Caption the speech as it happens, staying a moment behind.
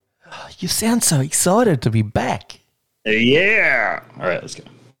You sound so excited to be back. Yeah. All right, let's go.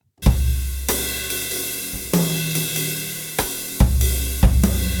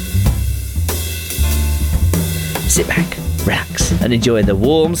 Sit back, relax, and enjoy the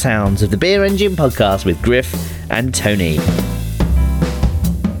warm sounds of the Beer Engine podcast with Griff and Tony.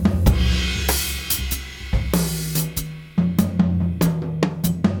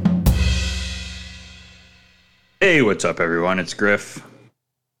 Hey, what's up, everyone? It's Griff.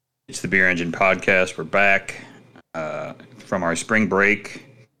 It's the Beer Engine podcast. We're back from our spring break.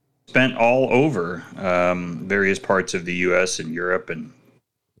 Spent all over various parts of the U.S. and Europe and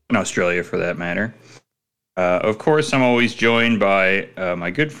Australia, for that matter. Of course, I'm always joined by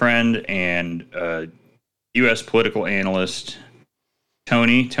my good friend and U.S. political analyst,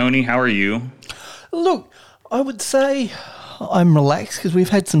 Tony. Tony, how are you? Look, I would say I'm relaxed because we've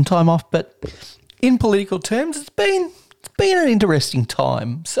had some time off, but in political terms, it's been an interesting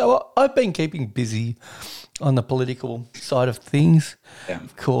time. So I've been keeping busy on the political side of things. Yeah.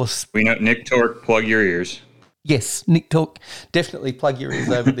 Of course. We know Nick Tork, plug your ears. Yes, Nick Tork, definitely plug your ears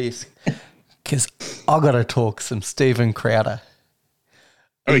over this because I got to talk some Stephen Crowder.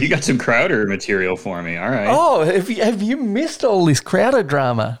 Oh, you got some Crowder material for me. All right. Oh, have you missed all this Crowder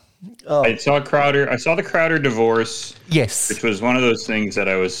drama? Oh. I saw the Crowder divorce. Yes. Which was one of those things that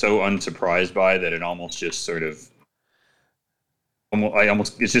I was so unsurprised by that it almost just sort of,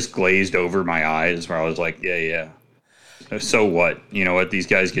 it's just glazed over my eyes where I was like, yeah. So what? You know what? These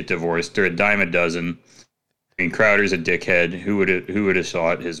guys get divorced. They're a dime a dozen. I mean, Crowder's a dickhead. Who would have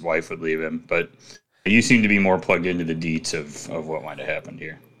thought his wife would leave him? But you seem to be more plugged into the deets of what might have happened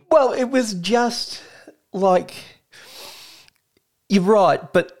here. Well, it was just like, you're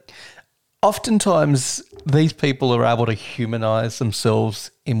right, but oftentimes these people are able to humanize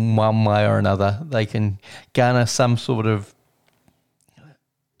themselves in one way or another. They can garner some sort of,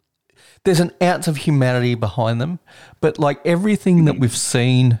 there's an ounce of humanity behind them, but like everything that we've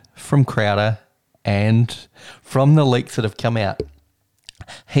seen from Crowder and from the leaks that have come out,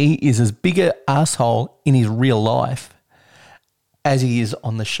 he is as big an asshole in his real life as he is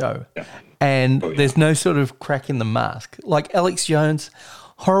on the show. Yeah. And there's no sort of crack in the mask. Like Alex Jones,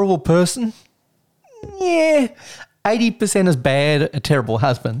 horrible person. Yeah, 80% as bad, a terrible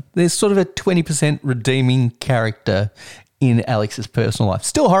husband. There's sort of a 20% redeeming character in Alex's personal life.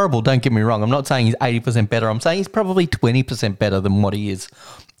 Still horrible, don't get me wrong. I'm not saying he's 80% better. I'm saying he's probably 20% better than what he is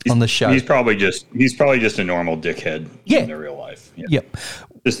on the show. He's probably just a normal dickhead in the real life. Yeah. Yep.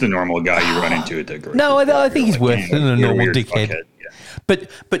 Just the normal guy you run into at the grocery. No, I think he's worse than a normal dickhead. Yeah.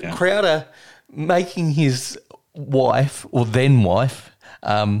 But Crowder making his wife or then wife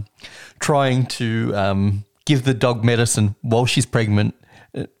trying to give the dog medicine while she's pregnant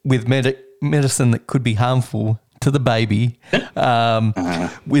with medicine that could be harmful to the baby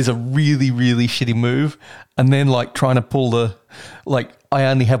was a really, really shitty move. And then like trying to pull the I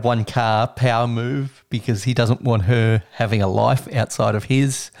only have one car power move because he doesn't want her having a life outside of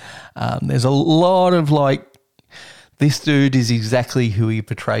his. There's a lot of this dude is exactly who he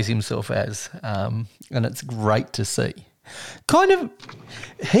portrays himself as, and it's great to see. Kind of,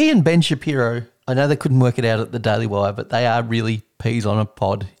 he and Ben Shapiro, I know they couldn't work it out at the Daily Wire, but they are really peas on a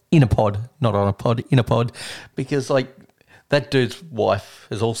pod, in a pod, not on a pod, in a pod, because that dude's wife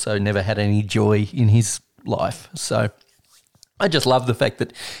has also never had any joy in his life. So I just love the fact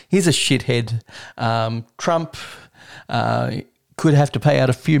that he's a shithead. Trump could have to pay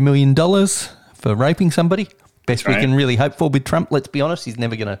out a few $1 million for raping somebody. Best we can really hope for with Trump. Let's be honest, he's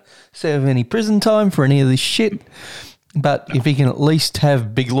never going to serve any prison time for any of this shit. But if he can at least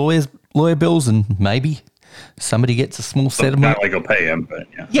have big lawyer bills and maybe somebody gets a small settlement. Not like he'll pay him, but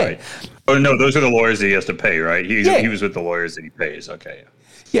yeah. Right. Oh, no, those are the lawyers that he has to pay, right? He was with the lawyers that he pays. Okay.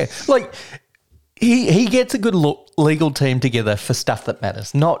 Yeah, he gets a good legal team together for stuff that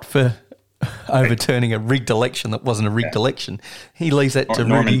matters, not for overturning a rigged election that wasn't a rigged election. He leaves that to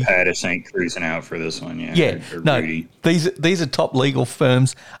Norman Rudy. Pattis ain't cruising out for this one. No, these are top legal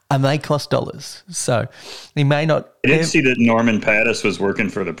firms and they cost dollars. So he may not. I did see that Norman Pattis was working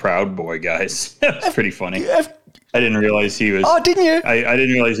for the Proud Boy guys. That was pretty funny. I didn't realize he was. Oh, didn't you? I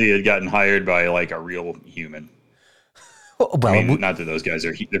didn't realize he had gotten hired by a real human. Well, I mean, not that those guys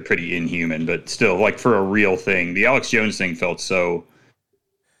they're pretty inhuman, but still, for a real thing. The Alex Jones thing felt so.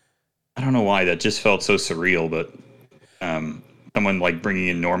 I don't know why that just felt so surreal, but someone bringing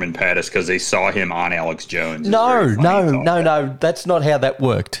in Norman Pattis because they saw him on Alex Jones. No. That's not how that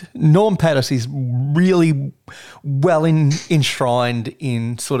worked. Norm Pattis is really well enshrined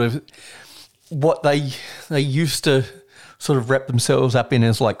in sort of what they used to sort of wrap themselves up in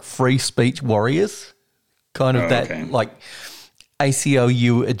as free speech warriors, kind of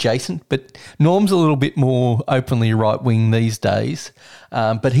ACLU adjacent, but Norm's a little bit more openly right-wing these days.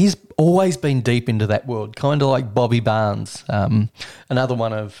 But he's always been deep into that world, kind of like Bobby Barnes, another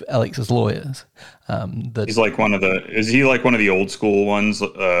one of Alex's lawyers. He's like is he like one of the old school ones?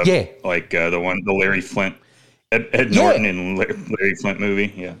 Yeah. Like the Larry Flint, Ed Norton in Larry Flint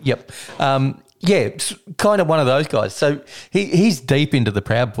movie. Yeah. Yep. It's kind of one of those guys. So he's deep into the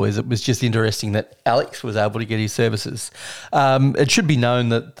Proud Boys. It was just interesting that Alex was able to get his services. It should be known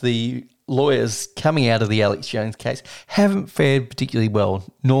that the lawyers coming out of the Alex Jones case haven't fared particularly well.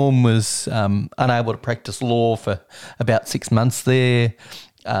 Norm was unable to practice law for about 6 months there.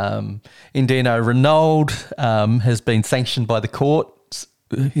 Indino Renauld has been sanctioned by the court.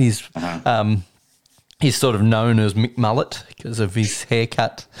 He's sort of known as Mick Mullet because of his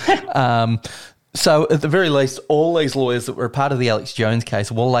haircut. So at the very least, all these lawyers that were a part of the Alex Jones case,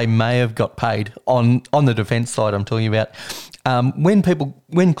 while they may have got paid on the defence side I'm talking about,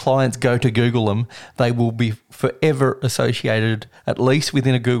 when clients go to Google them, they will be forever associated, at least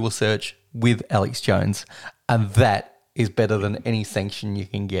within a Google search, with Alex Jones. And that is better than any sanction you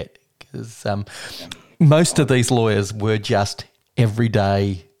can get, because most of these lawyers were just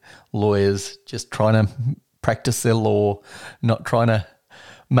everyday lawyers, just trying to practice their law, not trying to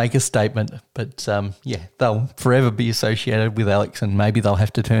make a statement. But they'll forever be associated with Alex, and maybe they'll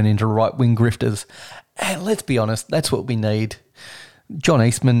have to turn into right-wing grifters. And let's be honest, that's what we need. John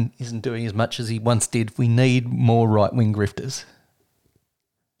Eastman isn't doing as much as he once did. We need more right-wing grifters.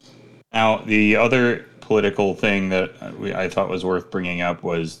 Now, the other political thing that I thought was worth bringing up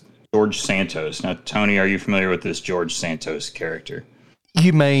was George Santos. Now, Tony, are you familiar with this George Santos character?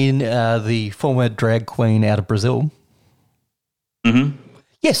 You mean the former drag queen out of Brazil? Mm-hmm.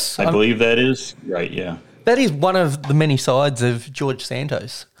 Yes. I believe that is right, yeah. That is one of the many sides of George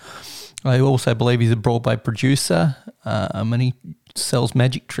Santos. I also believe he's a Broadway producer, and he sells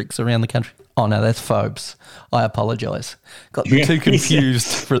magic tricks around the country. Oh, no, that's Phobes. I apologise. Got too confused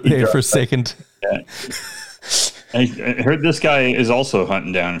for a second. Yeah. I heard this guy is also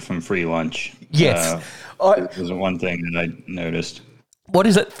hunting down from free lunch. Yes. This was one thing that I noticed. What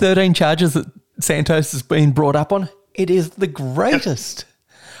is it, 13 charges that Santos has been brought up on? It is the greatest.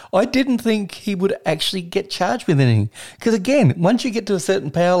 I didn't think he would actually get charged with anything. Because again, once you get to a certain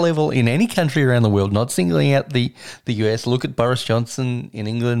power level in any country around the world, not singling out the US, look at Boris Johnson in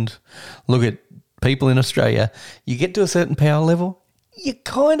England, look at people in Australia, you get to a certain power level, you're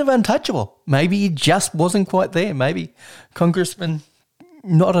kind of untouchable. Maybe he just wasn't quite there. Maybe Congressman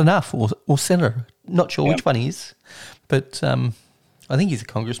not enough, or Senator. Not sure which one he is. But I think he's a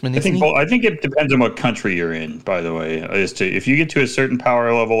congressman, isn't he? I think it depends on what country you're in, by the way. If you get to a certain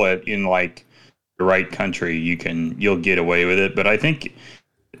power level in like the right country, you'll get away with it. But I think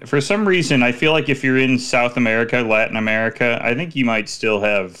for some reason, I feel like if you're in South America, Latin America, I think you might still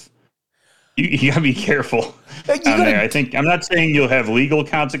have. You gotta be careful down there. I think I'm not saying you'll have legal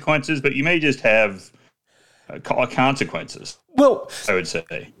consequences, but you may just have consequences. Well, I would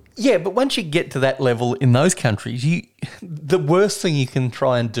say. Yeah, but once you get to that level in those countries, the worst thing you can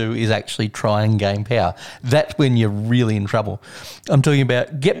try and do is actually try and gain power. That's when you're really in trouble. I'm talking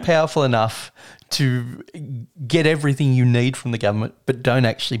about get powerful enough to get everything you need from the government, but don't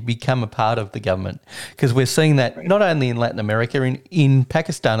actually become a part of the government. Because we're seeing that not only in Latin America, in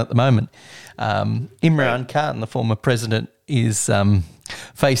Pakistan at the moment. Imran Khan, the former president, is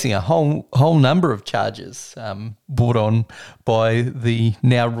facing a whole number of charges brought on by the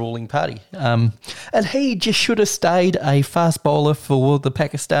now ruling party. And he just should have stayed a fast bowler for the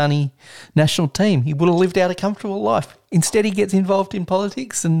Pakistani national team. He would have lived out a comfortable life. Instead, he gets involved in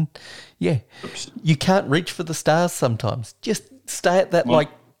politics and, you can't reach for the stars sometimes. Just stay at that,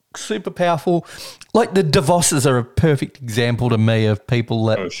 super powerful. Like the DeVosses are a perfect example to me of people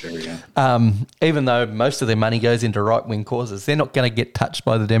that, even though most of their money goes into right-wing causes, they're not going to get touched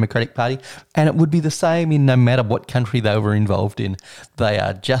by the Democratic Party. And it would be the same in no matter what country they were involved in. They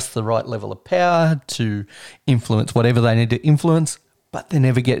are just the right level of power to influence whatever they need to influence, but they're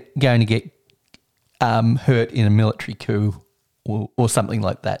never going to get hurt in a military coup or something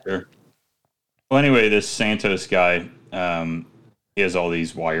like that. Sure. Well, anyway, this Santos guy, he has all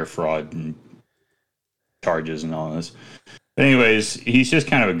these wire fraud and charges and all this. But anyways, he's just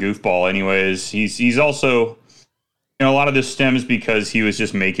kind of a goofball. Anyways, he's also, a lot of this stems because he was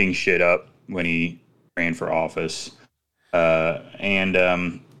just making shit up when he ran for office,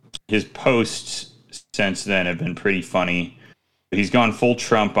 and his posts since then have been pretty funny. He's gone full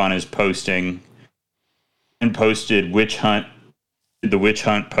Trump on his posting and posted the witch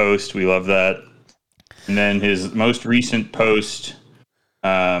hunt post. We love that. And then his most recent post,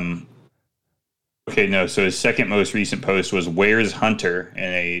 Okay, no. So his second most recent post was "Where's Hunter?"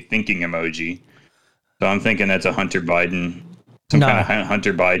 and a thinking emoji. So I'm thinking that's a Hunter Biden, kind of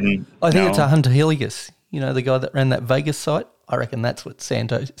Hunter Biden. I think it's a Hunter Heligas. You know, the guy that ran that Vegas site. I reckon that's what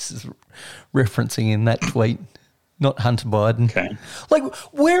Santos is referencing in that tweet, not Hunter Biden. Okay.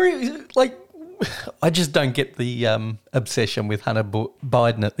 I just don't get the obsession with Hunter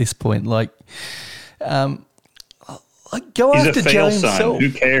Biden at this point. Go he's after a Joe fail himself. son.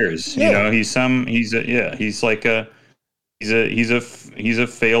 Who cares? Yeah. You know, he's a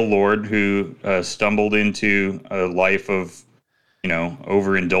fail lord who stumbled into a life of,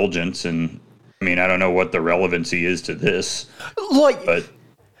 overindulgence. And I mean, I don't know what the relevancy is to this. But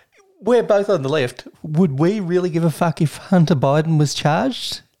we're both on the left. Would we really give a fuck if Hunter Biden was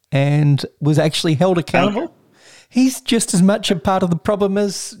charged and was actually held accountable? He's just as much a part of the problem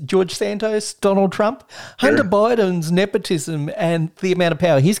as George Santos, Donald Trump. Sure. Hunter Biden's nepotism and the amount of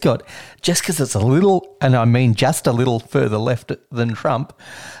power he's got, just because it's a little, and I mean just a little further left than Trump,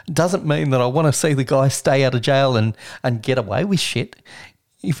 doesn't mean that I want to see the guy stay out of jail and get away with shit.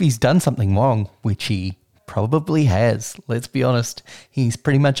 If he's done something wrong, which he probably has, let's be honest, he's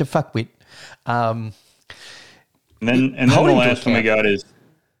pretty much a fuckwit. And then the last one we got is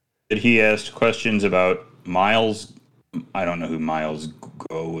that he asked questions about Miles. I don't know who Miles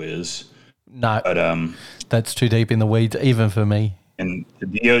Go is. No, but that's too deep in the weeds, even for me. And the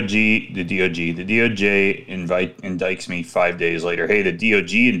DOJ indicts me 5 days later. Hey, the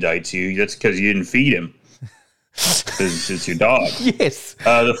DOJ indicts you. That's because you didn't feed him. Because it's your dog. Yes.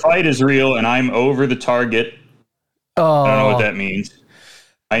 The fight is real, and I'm over the target. Oh. I don't know what that means.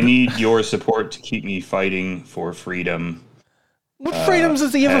 I need your support to keep me fighting for freedom. What freedoms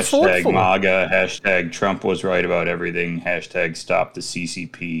has he ever fought for? MAGA, hashtag Trump was right about everything, hashtag stop the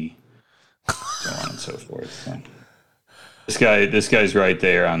CCP, so on and so forth. So this guy's right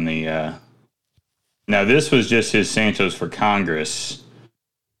there on the. Now this was just his Santos for Congress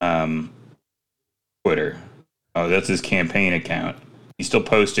Twitter. Oh, that's his campaign account. He's still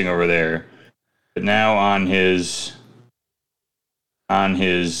posting over there, but now on his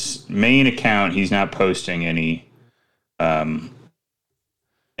main account, he's not posting any of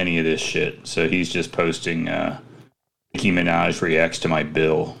this shit. So he's just posting Nicki Minaj reacts to my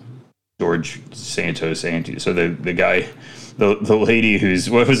bill. George Santos anti. So the guy, the lady who's,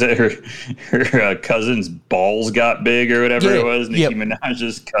 what was that, her cousin's balls got big or whatever it was, Nicki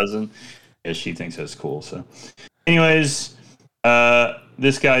Minaj's cousin. Yeah, she thinks that's cool. So anyways,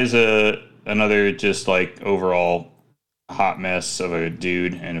 this guy's another just like overall hot mess of a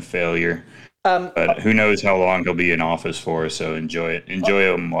dude and a failure. But who knows how long he'll be in office for, so enjoy it.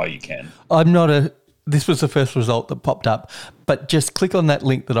 Enjoy him while you can. This was the first result that popped up, but just click on that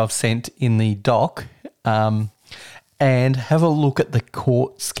link that I've sent in the doc and have a look at the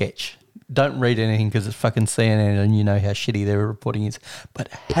court sketch. Don't read anything because it's fucking CNN and you know how shitty their reporting is, but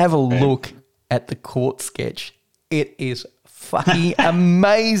have a look at the court sketch. It is fucking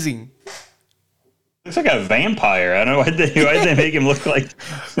amazing. Looks like a vampire. I don't know why they make him look like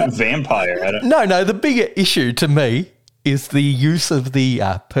a vampire. No. The bigger issue to me is the use of the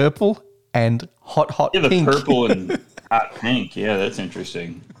purple and hot pink. The purple and hot pink. Yeah, that's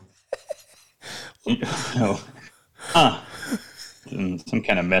interesting. Some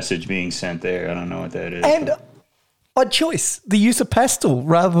kind of message being sent there. I don't know what that is. And odd choice, the use of pastel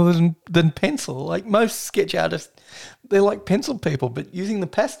rather than pencil. Like most sketch artists, they're like pencil people, but using the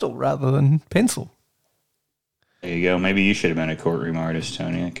pastel rather than pencil. There you go. Maybe you should have been a courtroom artist,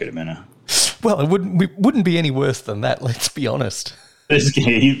 Tony. It could have been a. Well, it wouldn't be any worse than that. Let's be honest.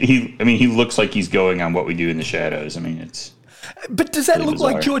 He looks like he's going on What We Do in the Shadows. I mean, it's. But does that really look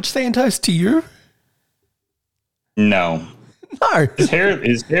bizarre. Like George Santos to you? No. No. His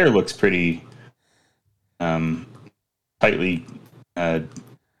hair looks pretty tightly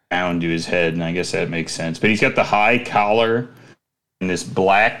down to his head, and I guess that makes sense. But he's got the high collar and this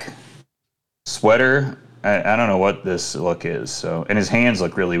black sweater. I don't know what this look is. So, and his hands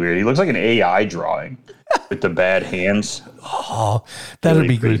look really weird. He looks like an AI drawing with the bad hands. Oh, that would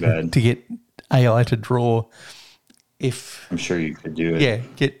be good bad. To get AI to draw. I'm sure you could do it. Yeah,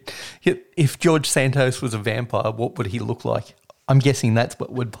 if George Santos was a vampire, what would he look like? I'm guessing that's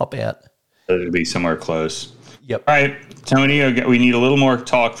what would pop out. It would be somewhere close. Yep. All right, Tony, we need a little more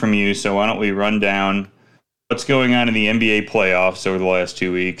talk from you. So why don't we run down what's going on in the NBA playoffs over the last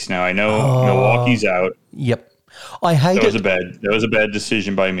 2 weeks? Now I know Milwaukee's out. Yep. I hate it. That was a bad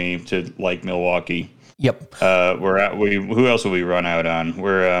decision by me to like Milwaukee. Yep. Who else will we run out on?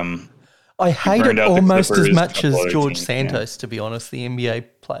 I hate burned it out the almost as Clippers, much couple as other George teams, Santos, to be honest, the NBA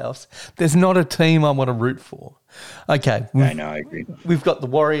playoffs. There's not a team I want to root for. Okay. I know, I agree. We've got the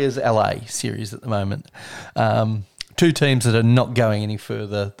Warriors LA series at the moment. Two teams that are not going any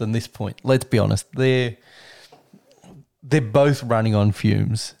further than this point. Let's be honest. They're both running on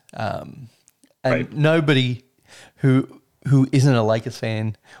fumes. And Right. nobody who isn't a Lakers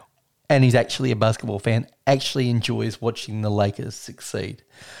fan and is actually a basketball fan actually enjoys watching the Lakers succeed.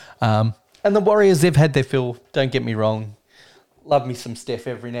 And the Warriors, they've had their fill, don't get me wrong. Love me some Steph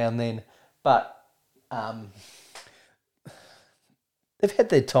every now and then. But they've had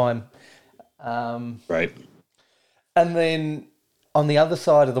their time. Right. And then on the other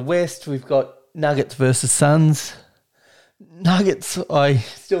side of the West, we've got Nuggets versus Suns. Nuggets, I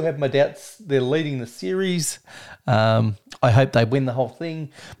still have my doubts. They're leading the series. I hope they win the whole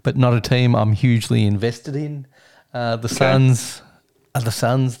thing, but not a team I'm hugely invested in. The Suns are the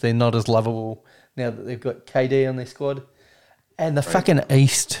Suns. They're not as lovable now that they've got KD on their squad. And the fucking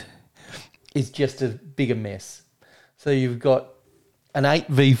East is just a bigger mess. So you've got an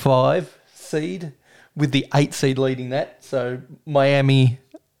 8v5 seed with the 8 seed leading that. So Miami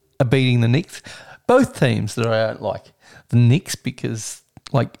are beating the Knicks. Both teams that I don't like. The Knicks because,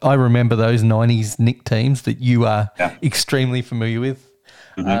 like, I remember those 90s Knicks teams that you are extremely familiar with.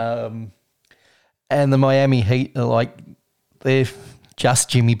 Mm-hmm. And the Miami Heat are like, they're just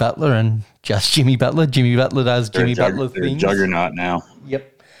Jimmy Butler and just Jimmy Butler. Jimmy Butler does Jimmy Butler They're things. a juggernaut now.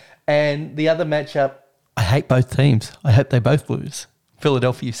 Yep. And the other matchup, I hate both teams. I hope they both lose.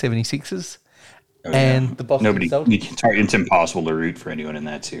 Philadelphia 76ers and the Boston Celtics. It's impossible to root for anyone in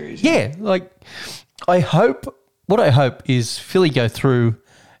that series. Yeah, like what I hope is Philly go through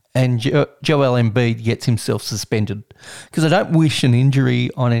and Joel Embiid gets himself suspended because I don't wish an injury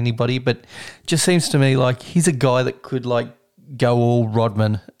on anybody, but it just seems to me like he's a guy that could like go all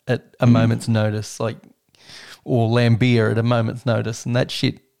Rodman at a moment's notice, like, or Lambeer at a moment's notice, and that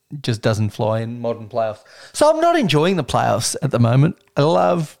shit just doesn't fly in modern playoffs. So I'm not enjoying the playoffs at the moment. I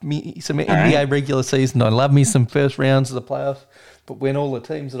love me some NBA regular season. I love me some first rounds of the playoffs. But when all the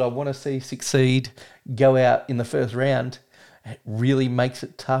teams that I want to see succeed go out in the first round, it really makes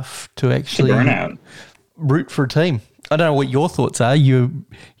it tough to actually root for a team. I don't know what your thoughts are. You're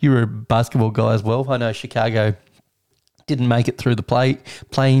a basketball guy as well. I know Chicago didn't make it through the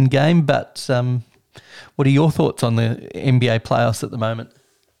playing game, but what are your thoughts on the NBA playoffs at the moment?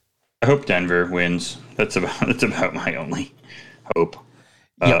 I hope Denver wins. That's about my only hope.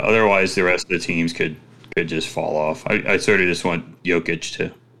 Otherwise, the rest of the teams could just fall off. I sort of just want Jokic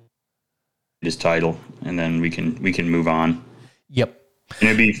to his title, and then we can move on. Yep.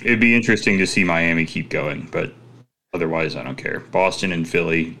 And it'd be interesting to see Miami keep going, but otherwise, I don't care. Boston and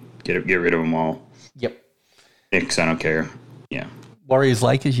Philly, get rid of them all. Yep. Knicks, I don't care. Yeah. Warriors,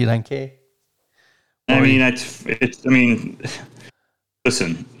 Lakers, you don't care. I mean, it's. I mean,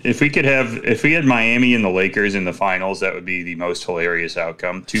 listen, if we had Miami and the Lakers in the finals, that would be the most hilarious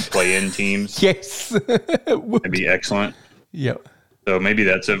outcome. 2 play-in teams. Yes. That'd be excellent. Yep. So maybe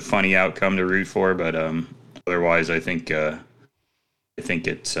that's a funny outcome to root for, but otherwise, I think it's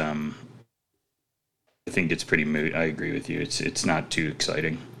pretty moot. I agree with you. It's not too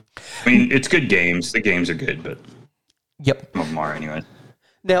exciting. I mean, it's good games. The games are good, but yep, some of them are anyway.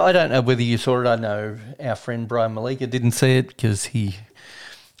 Now, I don't know whether you saw it. I know our friend Brian Malika didn't see it because he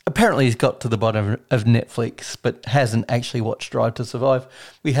apparently has got to the bottom of Netflix but hasn't actually watched Drive to Survive.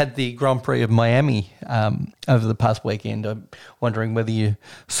 We had the Grand Prix of Miami over the past weekend. I'm wondering whether you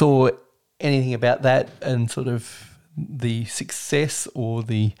saw anything about that and sort of the success or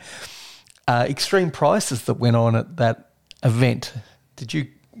the extreme prices that went on at that event. Did you...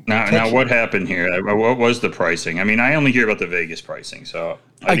 Now, what happened here? What was the pricing? I mean, I only hear about the Vegas pricing, so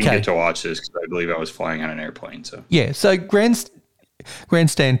I didn't get to watch this because I believe I was flying on an airplane. So yeah, so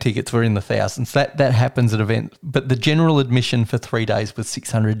grandstand tickets were in the thousands. That happens at events, but the general admission for 3 days was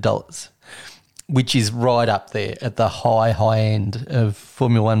 $600, which is right up there at the high end of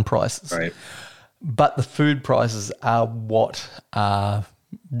Formula One prices. Right. But the food prices are what are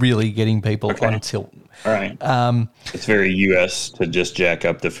really getting people on tilt. All right. It's very U.S. to just jack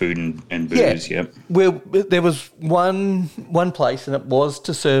up the food and booze. Yeah. Yep. Well, there was one place, and it was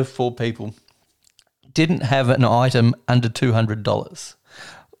to serve 4 people. Didn't have an item under $200,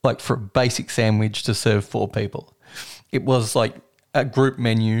 like for a basic sandwich to serve 4 people. It was like a group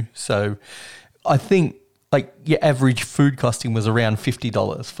menu. So I think like your average food costing was around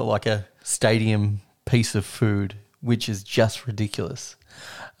 $50 for like a stadium piece of food, which is just ridiculous.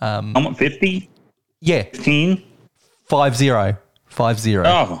 How much? 50? Yeah. 15? 50.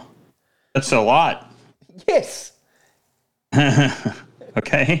 Oh, that's a lot. Yes.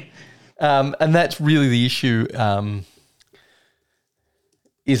 Okay. And that's really the issue.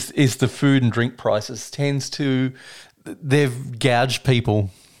 Is the food and drink prices they've gouged people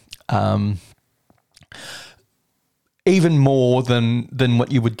even more than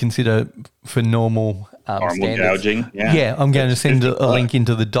what you would consider for normal standards. Gouging. Yeah, I'm going to send a link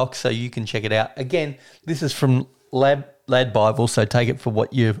into the doc so you can check it out. Again, this is from Lad Bible, so take it for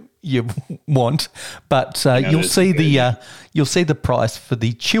what you want. But you'll see the price for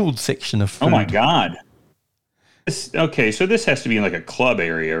the chilled section of food. Oh my God. Okay, so this has to be in like a club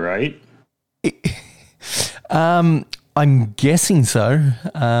area, right? I'm guessing so.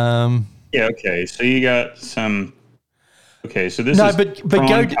 Yeah, okay. So you got some. Okay, so this is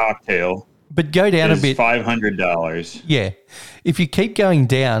prawn cocktail. But go down a bit. $500. Yeah, if you keep going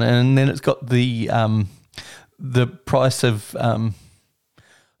down, and then it's got the price of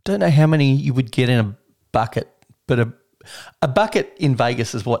don't know how many you would get in a bucket, but a bucket in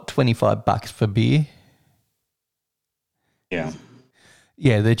Vegas is what, $25 for beer. Yeah.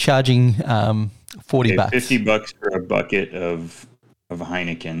 Yeah, they're charging $40. $50 for a bucket of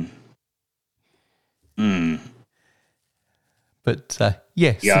Heineken. But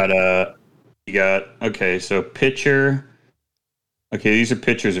yeah. You got okay, so pitcher. Okay, these are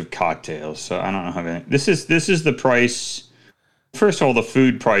pictures of cocktails. So I don't know how many. This is the price. First of all, the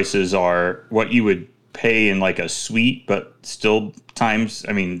food prices are what you would pay in like a suite, but still times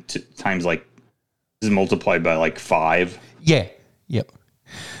like this is multiplied by like 5. Yeah. Yep.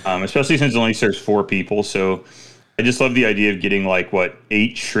 Especially since it only serves 4 people. So I just love the idea of getting like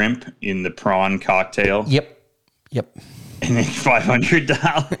 8 shrimp in the prawn cocktail. Yep. And then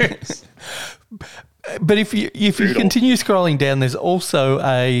 $500. But if you continue scrolling down, there's also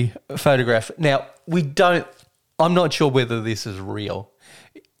a photograph. Now I'm not sure whether this is real.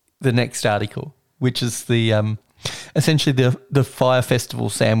 The next article, which is the essentially the Fire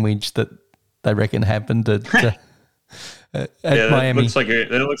Festival sandwich that they reckon happened at Miami.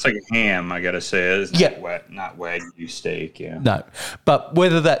 That looks like a ham. I gotta say, it's not Wagyu steak. Yeah, no, but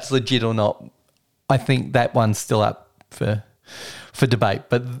whether that's legit or not, I think that one's still up for debate.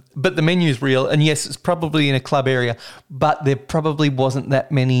 But the menu's real, and yes, it's probably in a club area, but there probably wasn't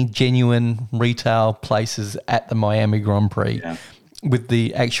that many genuine retail places at the Miami Grand Prix with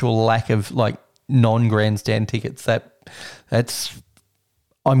the actual lack of like non-grandstand tickets. That's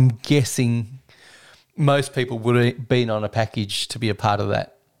I'm guessing most people would have been on a package to be a part of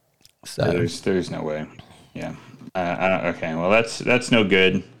that. So there's no way. Yeah. Okay. Well, that's no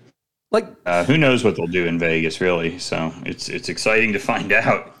good. Like, who knows what they'll do in Vegas, really? So it's exciting to find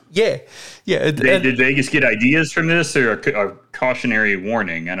out. Yeah. Did Vegas get ideas from this, or a cautionary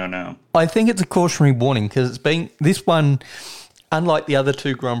warning? I don't know. I think it's a cautionary warning because this one, unlike the other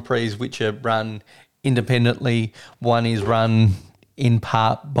 2 Grand Prix, which are run independently, one is run in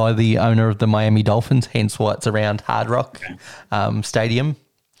part by the owner of the Miami Dolphins, hence why it's around Hard Rock Stadium.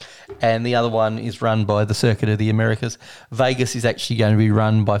 And the other one is run by the Circuit of the Americas. Vegas is actually going to be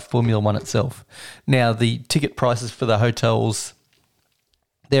run by Formula One itself. Now, the ticket prices for the hotels,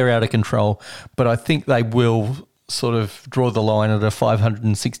 they're out of control, but I think they will sort of draw the line at a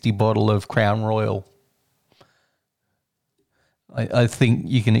 $560 bottle of Crown Royal. I think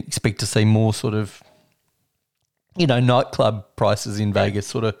you can expect to see more sort of, nightclub prices in Vegas,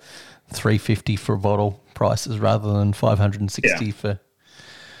 sort of $350 for a bottle prices rather than $560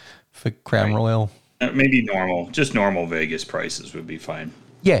 for Crown Royal. Maybe normal Vegas prices would be fine.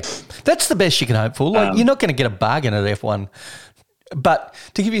 Yeah, that's the best you can hope for. Like, you're not going to get a bargain at F1. But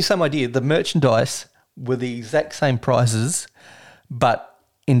to give you some idea, the merchandise were the exact same prices, but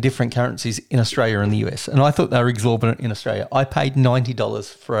in different currencies in Australia and the US. And I thought they were exorbitant in Australia. I paid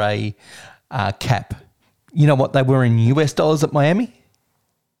 $90 for a cap. You know what they were in US dollars at Miami?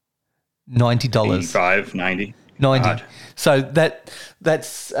 $90. 85, 90. 90. God. So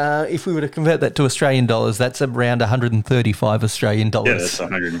that's if we were to convert that to Australian dollars, that's around 135 Australian dollars. Yeah,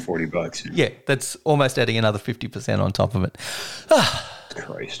 that's $140. Yeah, that's almost adding another 50% on top of it.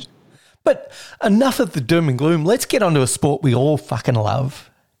 Christ. But enough of the doom and gloom. Let's get onto a sport we all fucking love.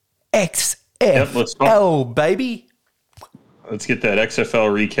 XFL, baby. Let's get that XFL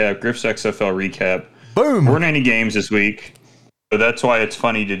recap. Griff's XFL recap. Boom. There weren't any games this week, so that's why it's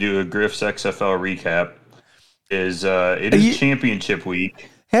funny to do a Griff's XFL recap. It is championship week.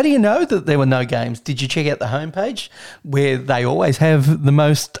 How do you know that there were no games? Did you check out the homepage where they always have the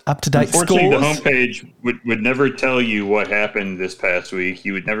most up-to-date scores? Unfortunately, the homepage would never tell you what happened this past week.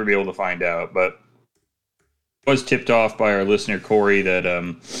 You would never be able to find out. But I was tipped off by our listener, Corey, that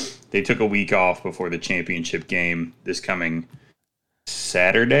they took a week off before the championship game this coming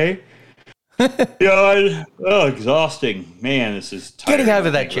Saturday. Exhausting. Man, this is tiring. Getting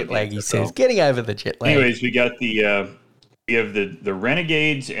over that jet lag, he says. Getting over the jet lag. Anyways, we got we have the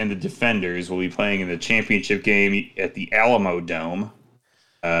Renegades and the Defenders will be playing in the championship game at the Alamo Dome.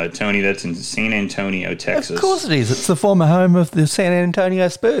 Tony, that's in San Antonio, Texas. Of course it is. It's the former home of the San Antonio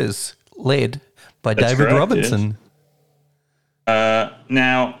Spurs, led by David Robinson.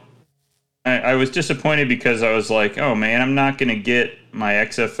 Now, I was disappointed because I was like, oh, man, I'm not going to get my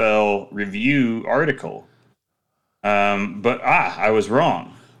XFL review article. But I was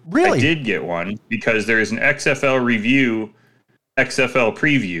wrong. Really? I did get one because there is an XFL review, XFL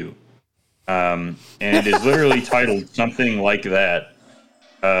preview. And it is literally titled something like that.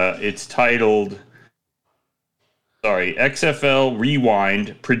 It's titled, XFL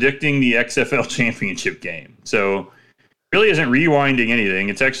Rewind, Predicting the XFL Championship Game. So really isn't rewinding anything.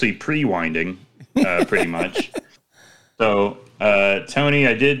 It's actually pre-winding, pretty much. So, Tony,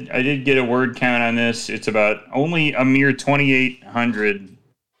 I did get a word count on this. It's about only a mere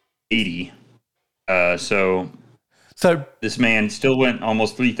 2,880. So this man still went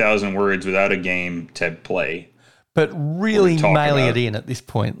almost 3,000 words without a game to play. But really mailing it in at this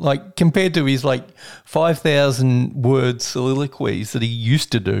point, like compared to his 5,000 word soliloquies that he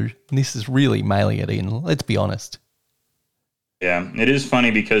used to do, this is really mailing it in. Let's be honest. Yeah, it is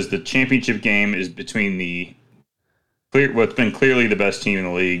funny because the championship game is between what's been clearly the best team in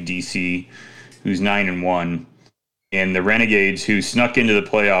the league, DC, who's 9-1, and the Renegades, who snuck into the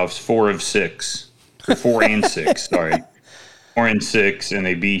playoffs 4 and 6, sorry, 4 and 6, and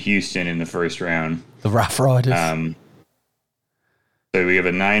they beat Houston in the first round. The Rough Riders. So we have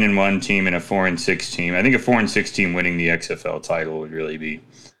a 9-1 team and a 4 and 6 team. I think a 4 and 6 team winning the XFL title would really be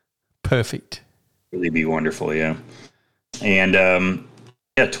perfect. Really be wonderful, yeah. And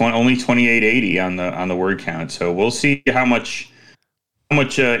only 2,880 on the word count. So we'll see how much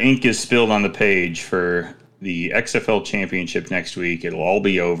ink is spilled on the page for the XFL championship next week. It'll all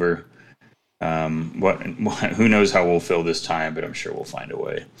be over. Who knows how we'll fill this time, but I'm sure we'll find a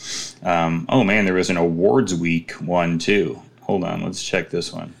way. Oh man, there was an awards week one too. Hold on, let's check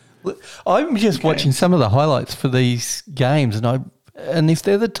this one. I'm just watching some of the highlights for these games, and if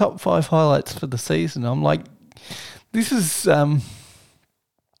they're the top 5 highlights for the season, I'm like, this is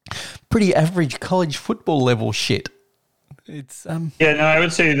pretty average college football level shit. It's yeah, no, I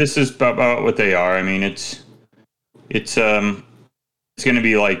would say this is about what they are. I mean, it's going to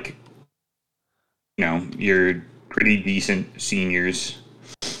be like, your pretty decent seniors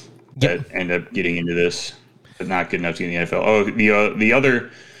that end up getting into this, but not good enough to get in the NFL. Oh,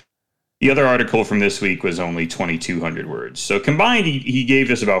 the other article from this week was only 2,200 words. So combined, he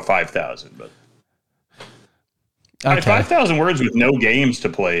gave us about 5,000. But okay. 5,000 words with no games to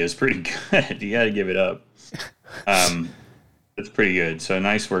play is pretty good. You got to give it up. That's pretty good. So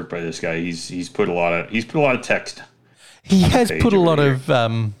nice work by this guy. He's put a lot of text. He has put a lot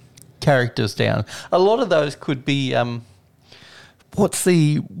of characters down. A lot of those could be what's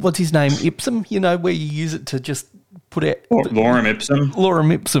his name, Ipsum, where you use it to just put out Lorem Ipsum.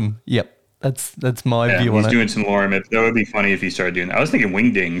 Lorem Ipsum. Yep. That's my view on it. He's doing some Lorem Ipsum. That would be funny if he started doing that. I was thinking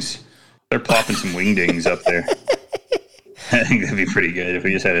wingdings. They're plopping some wingdings up there. I think that'd be pretty good if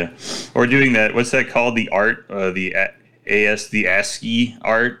we just had or doing that. What's that called? The art, the ASCII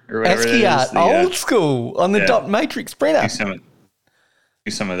art or whatever. ASCII art, old school on the dot matrix printer.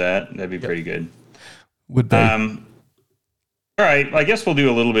 Do some of that. That'd be pretty good. Would be. All right. I guess we'll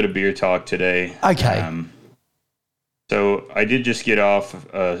do a little bit of beer talk today. Okay. So I did just get off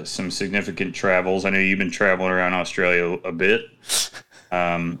some significant travels. I know you've been traveling around Australia a bit.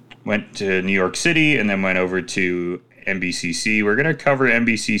 Went to New York City and then went over to NBCC. We're going to cover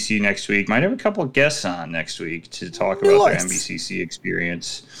NBCC next week. Might have a couple of guests on next week to talk about their NBCC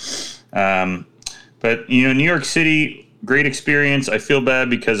experience. But New York City, great experience. I feel bad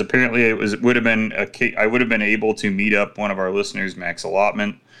because apparently I would have been able to meet up one of our listeners, Max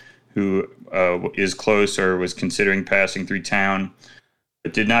Allotment, who is close or was considering passing through town,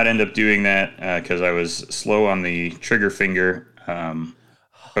 but did not end up doing that because I was slow on the trigger finger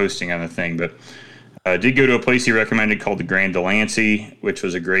posting on the thing. But I did go to a place he recommended called the Grand Delancey, which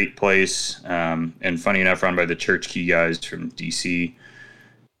was a great place, and funny enough, run by the Church Key guys from DC.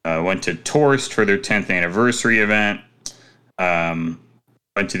 Went to Torst for their 10th anniversary event.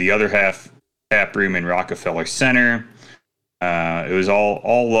 Went to the other half tap room in Rockefeller Center. It was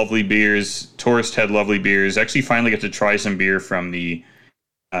all lovely beers. Torst had lovely beers. Actually, finally got to try some beer from the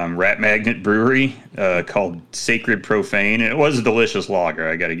Rat Magnet Brewery called Sacred Profane. And it was a delicious lager.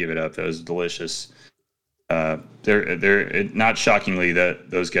 I got to give it up. That was delicious. They're not shockingly that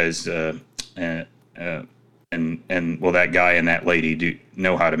those guys and that guy and that lady do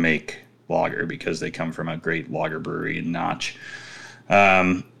know how to make lager because they come from a great lager brewery in Notch.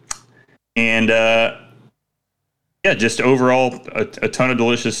 Just overall a ton of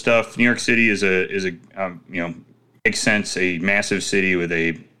delicious stuff. New York City is a makes sense, a massive city with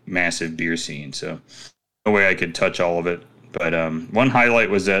a massive beer scene. So no way I could touch all of it. But one highlight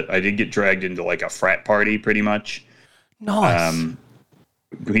was that I did get dragged into like a frat party, pretty much. Nice.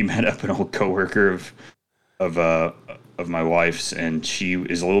 We met up an old coworker of my wife's, and she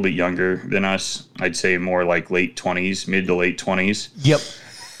is a little bit younger than us. I'd say more like mid to late 20s. Yep.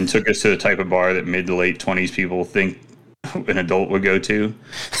 And took us to the type of bar that mid to late 20s people think an adult would go to.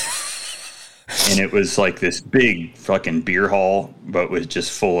 And it was like this big fucking beer hall, but was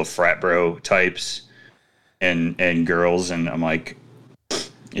just full of frat bro types and girls. And I'm like,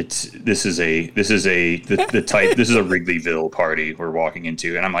 this is a Wrigleyville party we're walking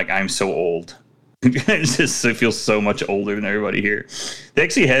into. And I'm like, I'm so old. I feel so much older than everybody here. They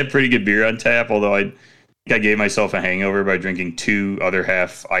actually had pretty good beer on tap, although I gave myself a hangover by drinking 2 other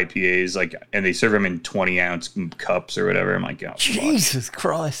half IPAs, and they serve them in 20-ounce cups or whatever. I'm like, oh, Jesus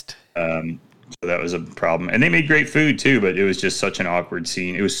Christ. So that was a problem. And they made great food too, but it was just such an awkward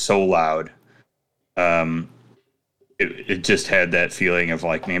scene. It was so loud. It just had that feeling of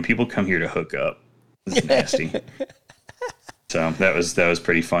like, man, people come here to hook up. It's nasty. So that was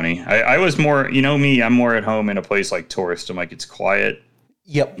pretty funny. I was more, me, I'm more at home in a place like Tourist. I'm like, it's quiet.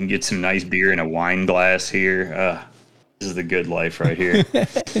 Yep. You can get some nice beer in a wine glass here. This is the good life right here.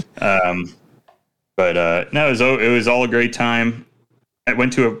 No, it was all a great time. I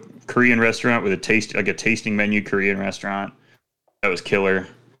went to a Korean restaurant with a tasting menu Korean restaurant. That was killer.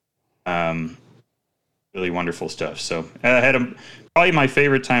 Really wonderful stuff. So I had probably my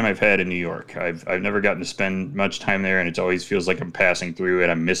favorite time I've had in New York. I've never gotten to spend much time there, and it always feels like I'm passing through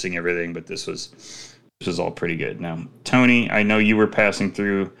and I'm missing everything. But this was all pretty good. Now, Tony, I know you were passing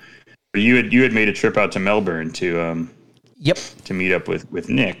through. You had made a trip out to Melbourne to yep, to meet up with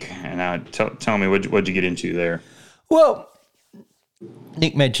Nick. And tell me what'd you get into there? Well,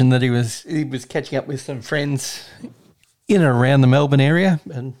 Nick mentioned that he was catching up with some friends in and around the Melbourne area,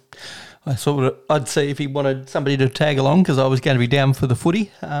 and I thought I'd see if he wanted somebody to tag along because I was going to be down for the footy.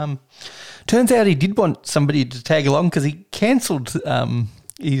 Turns out he did want somebody to tag along because he cancelled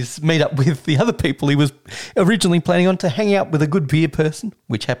his meet up with the other people. He was originally planning on to hang out with a good beer person,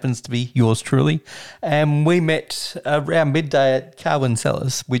 which happens to be yours truly, and we met around midday at Carwyn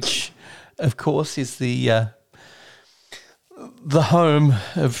Cellars, which, of course, is the home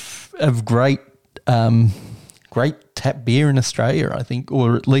of great tap beer in Australia, I think,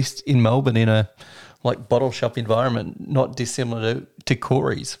 or at least in Melbourne, in a bottle shop environment, not dissimilar to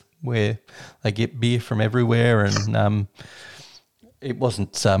Corey's, where they get beer from everywhere. And it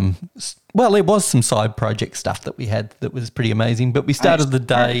wasn't it was some side project stuff that we had that was pretty amazing. But we started the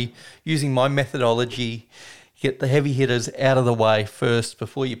day using my methodology, get the heavy hitters out of the way first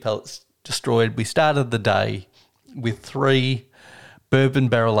before your pellet's destroyed. We started the day with 3 bourbon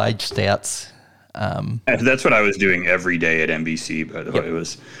barrel-aged stouts. That's what I was doing every day at NBC, by the way. It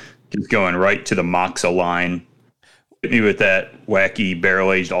was just going right to the Moxa line. Hit me with that wacky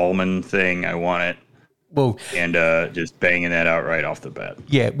barrel-aged almond thing. I want it. Well, and just banging that out right off the bat.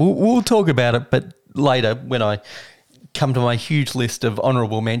 Yeah, we'll talk about it, but later when I come to my huge list of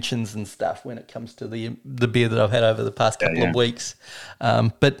honourable mentions and stuff when it comes to the beer that I've had over the past couple of weeks.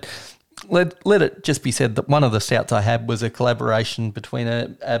 But let it just be said that one of the stouts I had was a collaboration between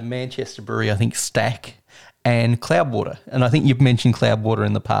a Manchester brewery, I think Stack, and Cloudwater. And I think you've mentioned Cloudwater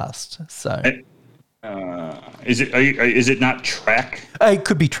in the past. So, is it not Track? It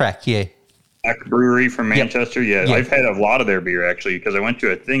could be Track, yeah. Track Brewery from Manchester, Yep. I've had a lot of their beer actually because I went to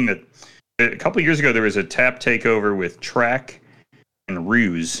a thing that a couple of years ago there was a tap takeover with Track and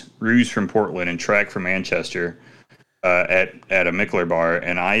Ruse from Portland and Track from Manchester. At a Mickler bar,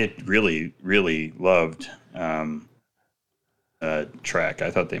 and I really, really loved Track.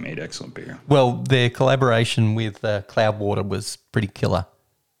 I thought they made excellent beer. Well, their collaboration with Cloudwater was pretty killer.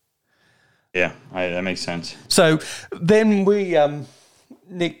 Yeah, that makes sense. So then we,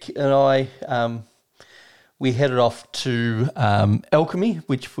 Nick and I, we headed off to Alchemy,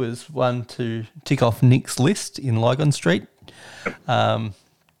 which was one to tick off Nick's list in Lygon Street.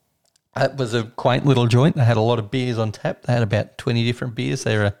 It was a quaint little joint. They had a lot of beers on tap. They had about 20 different beers.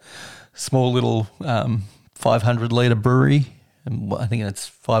 They're a small little 500-litre brewery. And I think it's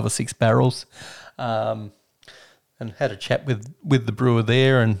 5 or 6 barrels. And had a chat with the brewer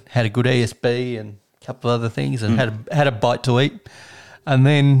there and had a good ESB and a couple of other things and had a bite to eat. And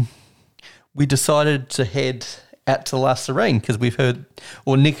then we decided to head out to La Serene because we've heard,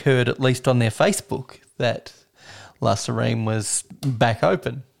 or Nick heard at least on their Facebook, that La Serene was back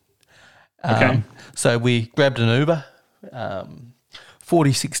open. Okay. So we grabbed an Uber,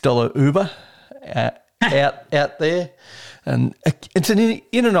 $46 Uber out there. And it's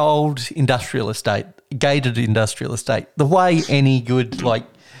in an old industrial estate, gated industrial estate, the way any good, like,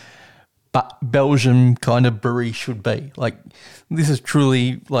 Belgian kind of brewery should be. Like, this is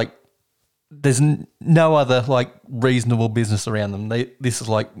truly, like, there's no other, like, reasonable business around them. This is,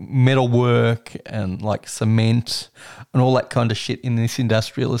 like, metal work and, like, cement and all that kind of shit in this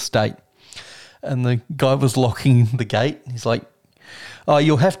industrial estate. And the guy was locking the gate. He's like, oh,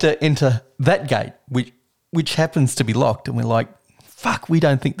 you'll have to enter that gate, which happens to be locked. And we're like, fuck, we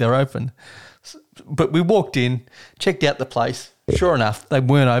don't think they're open. But we walked in, checked out the place. Sure enough, they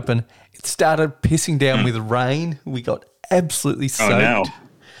weren't open. It started pissing down with rain. We got absolutely soaked. Oh, no.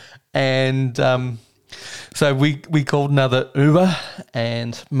 And so we called another Uber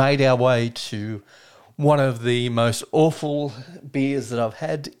and made our way to one of the most awful beers that I've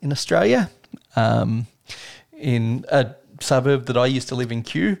had in Australia. In a suburb that I used to live in,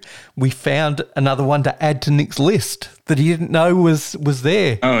 Kew, we found another one to add to Nick's list that he didn't know was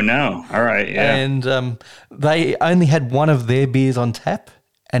there. Oh, no. All right, yeah. And they only had one of their beers on tap,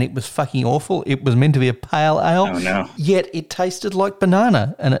 and it was fucking awful. It was meant to be a pale ale. Oh, no. Yet it tasted like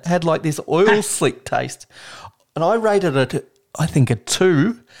banana, and it had like this oil slick taste. And I rated it, I think, a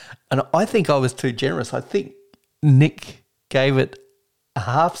 2, and I think I was too generous. I think Nick gave it a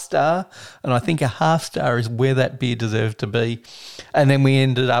half star, and I think a half star is where that beer deserved to be. And then we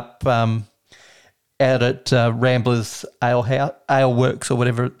ended up out at Ramblers Ale Works or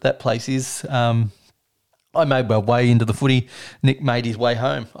whatever that place is. I made my way into the footy. Nick made his way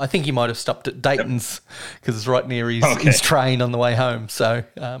home. I think he might have stopped at Dayton's because it's right near his train on the way home. So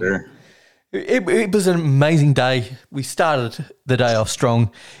Sure. It was an amazing day. We started the day off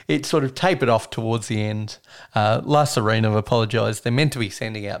strong. It sort of tapered off towards the end. La Serena have apologised. They're meant to be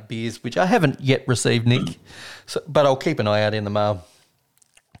sending out beers, which I haven't yet received, Nick. But I'll keep an eye out in the mail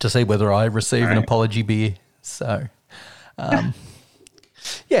to see whether I receive an apology beer. So,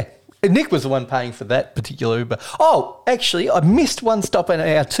 yeah. Nick was the one paying for that particular Uber. Oh, actually, I missed one stop on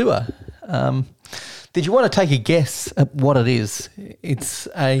our tour. Did you want to take a guess at what it is? It's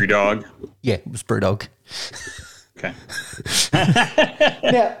a Brewdog. Yeah, it was Brewdog. Okay.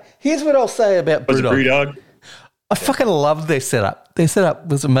 Now, here's what I'll say about Was it Brewdog. Brewdog? I fucking love their setup. Their setup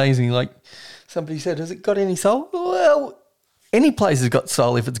was amazing. Like somebody said, has it got any soul? Well, any place has got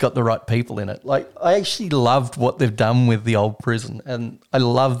soul if it's got the right people in it. Like I actually loved what they've done with the old prison, and I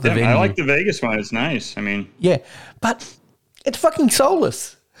love the venue. I like the Vegas one. It's nice. I mean, yeah, but it's fucking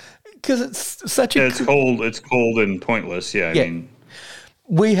soulless because it's such a. It's cold. It's cold and pointless. Yeah. I mean,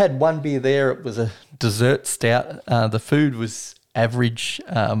 we had one beer there. It was a dessert stout. The food was average.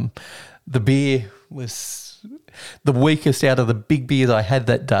 The beer was the weakest out of the big beers I had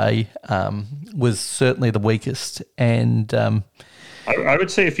that day. Was certainly the weakest. And I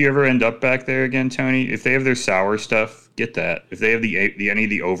would say if you ever end up back there again, Tony, if they have their sour stuff, get that. If they have any of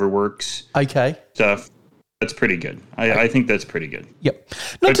the Overworks stuff, that's pretty good. I think that's pretty good. Yep.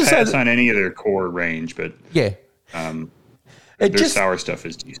 Not to pass say on any of their core range, but yeah, their sour stuff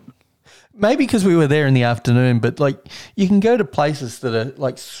is decent. Maybe because we were there in the afternoon, but like you can go to places that are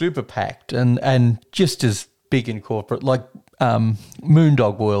like super packed and just as big and corporate, like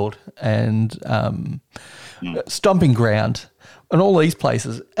Moondog World and Stomping Ground and all these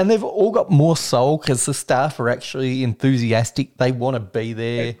places. And they've all got more soul because the staff are actually enthusiastic. They want to be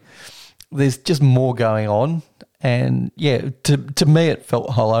there. Right. There's just more going on. And yeah, to me it felt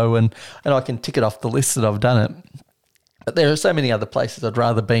hollow and I can tick it off the list that I've done it. But there are so many other places I'd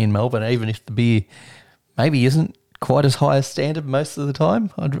rather be in Melbourne, even if the beer maybe isn't quite as high a standard most of the time.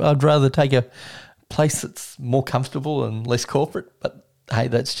 I'd rather take a place that's more comfortable and less corporate. But hey,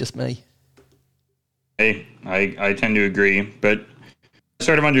 that's just me. Hey, I tend to agree, but I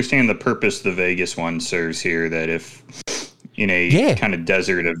sort of understand the purpose the Vegas one serves here, that if in a kind of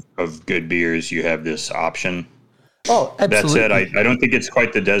desert of good beers, you have this option. Oh, absolutely. That said, I don't think it's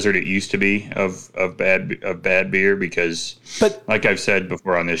quite the desert it used to be of bad beer because, like I've said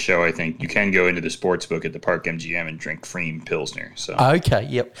before on this show, I think you can go into the sports book at the Park MGM and drink Freem Pilsner. So okay,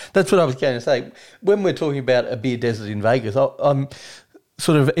 yep, that's what I was going to say. When we're talking about a beer desert in Vegas, I'm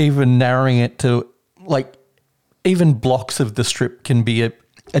sort of even narrowing it to like even blocks of the Strip can be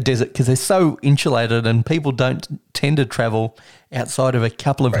a desert because they're so insulated and people don't tend to travel outside of a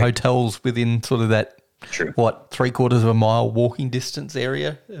couple of hotels within sort of that. True. 3/4 of a mile walking distance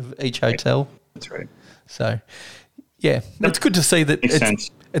area of each hotel. That's right. So, yeah, it's good to see that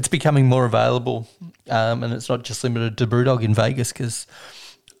it's becoming more available and it's not just limited to Brewdog in Vegas because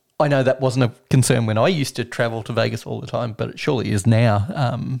I know that wasn't a concern when I used to travel to Vegas all the time, but it surely is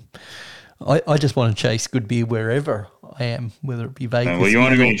now. I just want to chase good beer wherever I am, whether it be Vegas. Well, you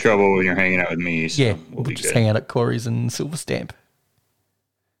won't New have any York. trouble when you're hanging out with me. So Yeah, we'll be just good. hang out at Corey's and Silver Stamp.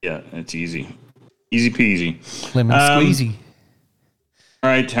 Yeah, it's easy. Easy peasy. Lemon squeezy. All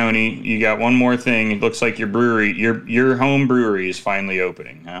right, Tony, you got one more thing. It looks like your brewery, your home brewery is finally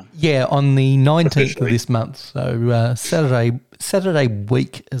opening, huh? Yeah, on the 19th Officially. of this month. So Saturday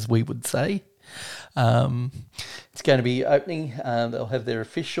week, as we would say. It's going to be opening. They'll have their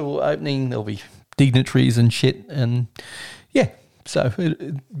official opening. There'll be dignitaries and shit. And yeah, so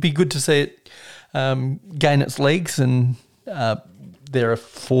it'd be good to see it gain its legs. And there are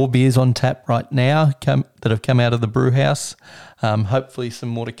 4 beers on tap right now that have come out of the brew house. Hopefully some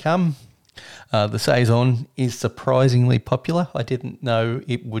more to come. The Saison is surprisingly popular. I didn't know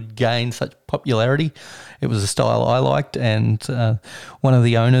it would gain such popularity. It was a style I liked, and one of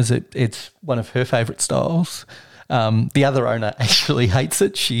the owners, it's one of her favourite styles. The other owner actually hates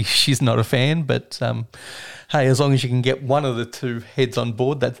it. She's not a fan, but hey, as long as you can get one of the 2 heads on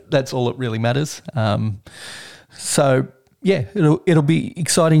board, that's all that really matters. So yeah, it'll be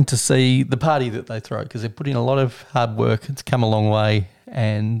exciting to see the party that they throw, because they're putting a lot of hard work. It's come a long way,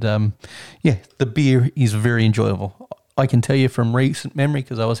 and yeah, the beer is very enjoyable. I can tell you from recent memory,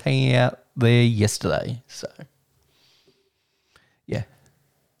 because I was hanging out there yesterday. So yeah.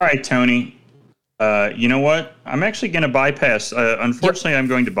 All right, Tony. You know what? I'm actually going to bypass. Unfortunately, I'm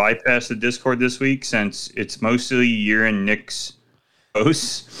going to bypass the Discord this week, since it's mostly year in Nick's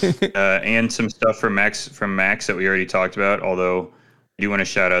posts and some stuff from Max that we already talked about. Although I do want to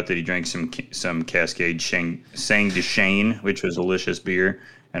shout out that he drank some Cascade Sang de Chane, which was a delicious beer,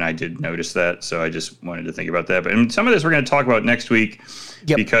 and I did notice that. So I just wanted to think about that. But some of this we're going to talk about next week,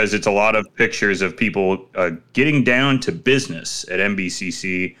 because it's a lot of pictures of people getting down to business at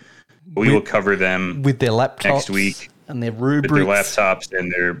MBCC. We will cover them with their laptops next week. And their rubrics. With their laptops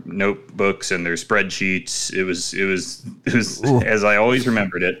and their notebooks and their spreadsheets. It was as I always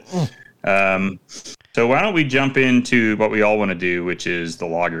remembered it. So why don't we jump into what we all want to do, which is the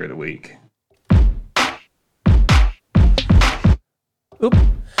lager of the week. Oop,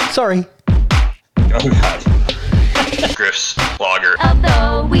 sorry. Oh God. Griff's lager of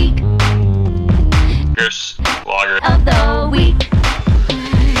the week. Griff's lager Of the week.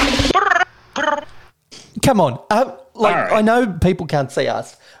 Come on. right. I know people can't see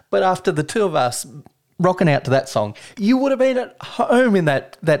us, but after the 2 of us rocking out to that song, you would have been at home in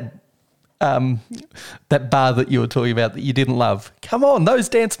that bar that you were talking about that you didn't love. Come on, those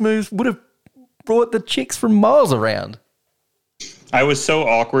dance moves would have brought the chicks from miles around. I was so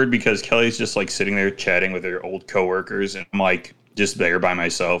awkward because Kelly's just like sitting there chatting with her old coworkers, and I'm like just there by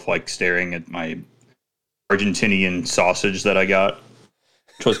myself, like staring at my Argentinian sausage that I got,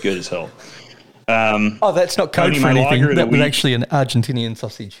 which was good as hell. Oh, that's not code Tony, for my lager anything. of the That was week. actually an Argentinian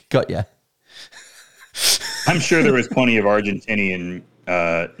sausage. Got ya. I'm sure there was plenty of Argentinian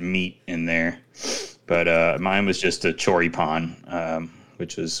meat in there, but mine was just a choripan,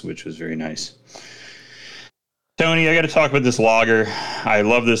 which was very nice. Tony, I got to talk about this lager. I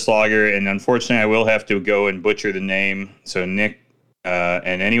love this lager, and unfortunately, I will have to go and butcher the name. So Nick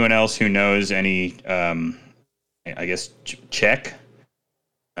and anyone else who knows any, I guess Czech,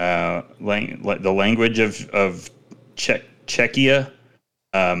 the language of Czechia,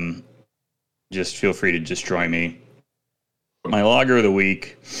 just feel free to destroy me. My lager of the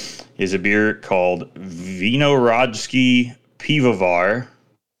week is a beer called Vinohradsky Pivovar.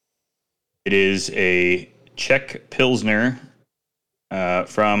 It is a Czech Pilsner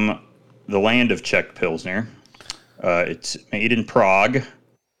from the land of Czech Pilsner. It's made in Prague,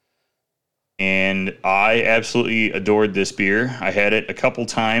 and I absolutely adored this beer. I had it a couple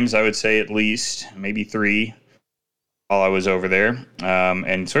times, I would say at least, maybe 3, while I was over there,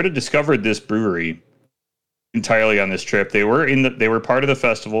 and sort of discovered this brewery entirely on this trip. They were part of the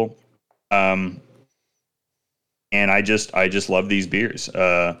festival, and I just love these beers.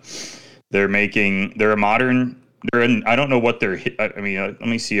 They're a modern. I don't know what let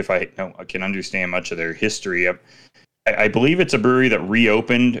me see if I can understand much of their history. I believe it's a brewery that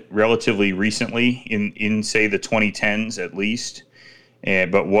reopened relatively recently in say the 2010s at least,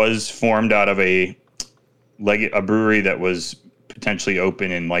 but was formed out of a brewery that was potentially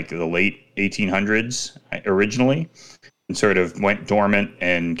open in like the late 1800s originally, and sort of went dormant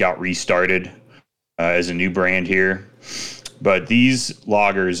and got restarted as a new brand here. But these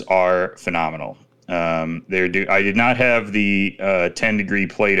lagers are phenomenal. I did not have the 10-degree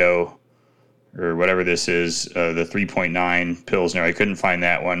Plato or whatever this is, the 3.9 Pilsner. I couldn't find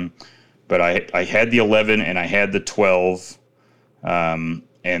that one, but I had the 11 and I had the 12, and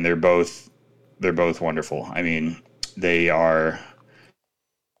they're both wonderful. I mean, they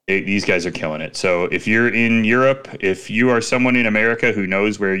These guys are killing it. So if you're in Europe, if you are someone in America who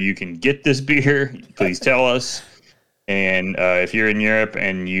knows where you can get this beer, please tell us. And if you're in Europe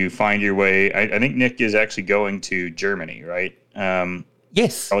and you find your way, I think Nick is actually going to Germany, right?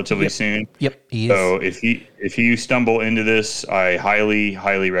 Yes. Relatively soon. Yep, he is. So if you stumble into this, I highly,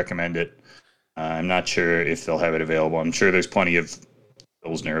 highly recommend it. I'm not sure if they'll have it available. I'm sure there's plenty of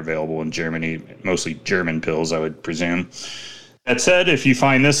Pilsner available in Germany, mostly German Pils, I would presume. That said, if you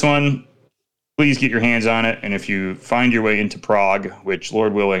find this one, please get your hands on it. And if you find your way into Prague, which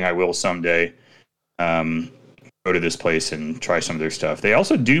Lord willing I will someday, go to this place and try some of their stuff. They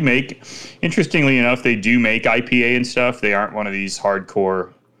also do make, interestingly enough, they do make IPA and stuff. They aren't one of these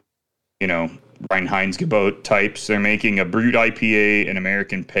hardcore, Reinheitsgebot types. They're making a Brut IPA, an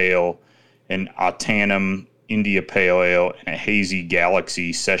American Pale, an Autumnum India Pale Ale, and a Hazy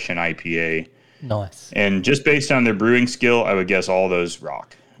Galaxy Session IPA. Nice. And just based on their brewing skill, I would guess all those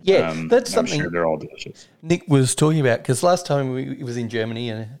rock. Yeah, that's something. I'm sure they're all delicious. Nick was talking about, because last time he was in Germany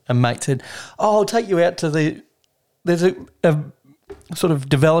and a mate said, I'll take you out to there's a sort of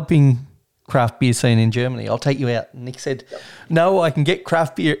developing craft beer scene in Germany. I'll take you out. And Nick said, no, I can get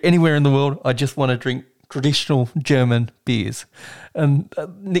craft beer anywhere in the world. I just want to drink traditional German beers. And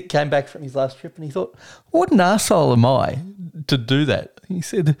Nick came back from his last trip and he thought, what an arsehole am I to do that? He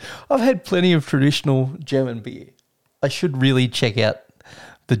said, I've had plenty of traditional German beer. I should really check out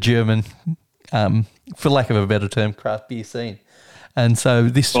the German, for lack of a better term, craft beer scene. And so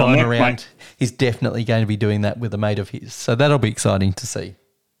this time around, he's definitely going to be doing that with a mate of his. So that'll be exciting to see.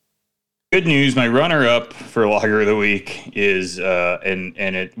 Good news, my runner-up for Lager of the Week is, and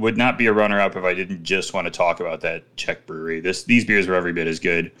it would not be a runner-up if I didn't just want to talk about that Czech brewery. These beers are every bit as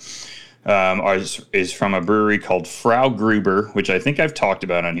good. Ours is from a brewery called Frau Gruber, which I think I've talked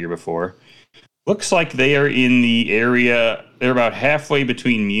about on here before. Looks like they are in the area, they're about halfway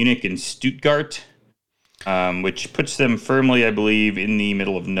between Munich and Stuttgart, which puts them firmly, I believe, in the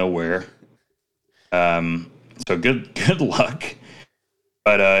middle of nowhere. So good luck.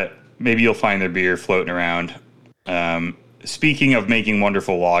 But maybe you'll find their beer floating around. Speaking of making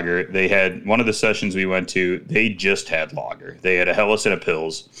wonderful lager, they had one of the sessions we went to, they just had lager. They had a Helles and a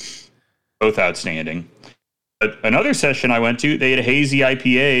Pils, both outstanding. But another session I went to, they had a hazy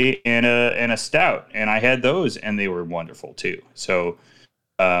IPA and a stout, and I had those, and they were wonderful too. So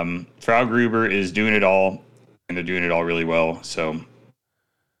Frau Gruber is doing it all, and they're doing it all really well. So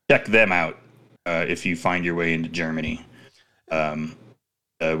check them out if you find your way into Germany.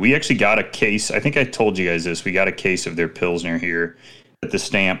 We actually got a case. I think I told you guys this. We got a case of their Pilsner here at the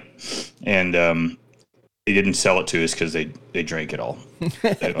Stamp, and they didn't sell it to us because they drank it all.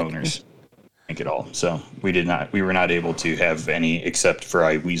 The owners drank it all. So we were not able to have any, except for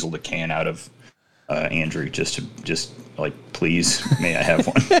I weaseled a can out of Andrew just like, please, may I have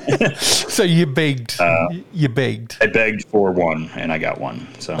one? So you begged. You begged. I begged for one, and I got one.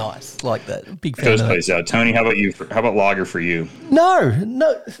 So nice, like that. Big fan. Those plays out. Tony, how about you? How about lager for you? No.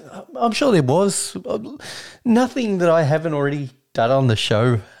 I'm sure there was nothing that I haven't already done on the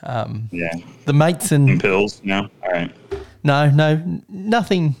show. Yeah. The mates and Pils. No. All right. No,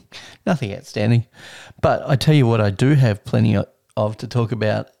 nothing outstanding. But I tell you what, I do have plenty of to talk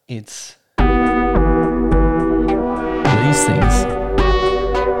about. It's these things.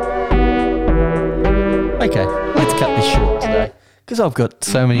 Okay, let's cut this short today because I've got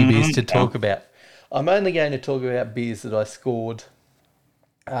so many beers to talk about. I'm only going to talk about beers that I scored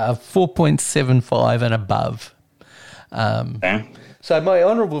 4.75 and above. Okay. So my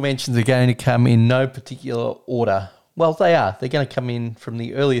honourable mentions are going to come in no particular order. Well, they are. They're going to come in from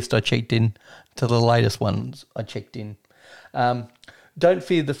the earliest I checked in to the latest ones I checked in. Don't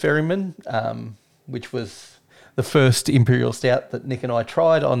Fear the Ferryman, which was the first Imperial Stout that Nick and I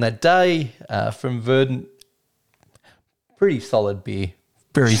tried on that day from Verdant. Pretty solid beer.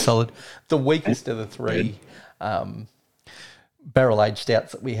 Very solid. The weakest of the three barrel-aged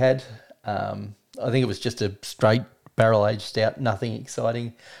stouts that we had. I think it was just a straight barrel-aged stout, nothing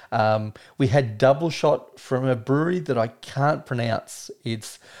exciting. We had Double Shot from a brewery that I can't pronounce.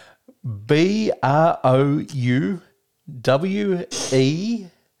 It's BROUWERIJ.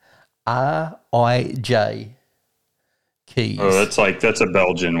 Keys. Oh, that's a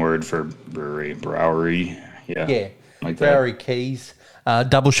Belgian word for brewery. Yeah. Like Brewery Keys.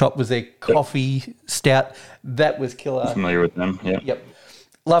 Double Shot was their coffee stout. That was killer. I'm familiar with them. Yeah. Yep.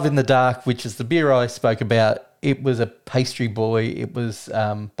 Love in the Dark, which is the beer I spoke about. It was a pastry boy. It was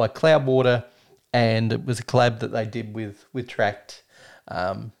by Cloudwater, and it was a collab that they did with Tract.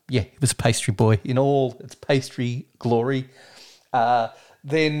 It was a pastry boy in all its pastry glory.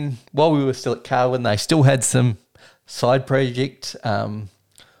 Then, while we were still at Carwin, they still had some side project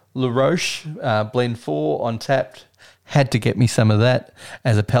La Roche Blend 4 on Tapped. Had to get me some of that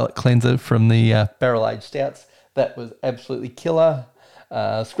as a palate cleanser from the barrel-aged stouts. That was absolutely killer.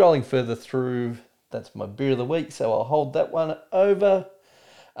 Scrolling further through, that's my beer of the week, so I'll hold that one over.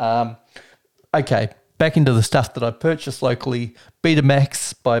 Okay, back into the stuff that I purchased locally.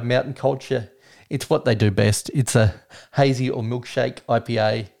 Betamax by Mountain Culture. It's what they do best. It's a hazy or milkshake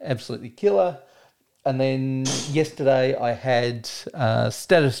IPA, absolutely killer. And then yesterday I had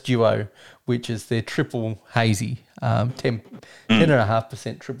Status Duo, which is their triple hazy,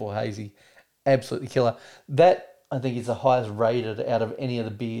 10.5% triple hazy, absolutely killer. That I think is the highest rated out of any of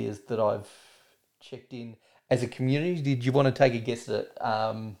the beers that I've checked in as a community. Did you want to take a guess at it?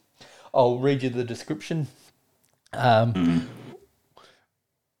 I'll read you the description.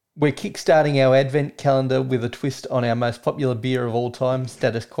 We're kickstarting our advent calendar with a twist on our most popular beer of all time,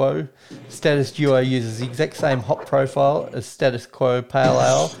 Status Quo. Status Duo uses the exact same hop profile as Status Quo Pale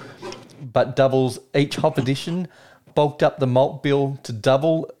Ale, but doubles each hop addition, bulked up the malt bill to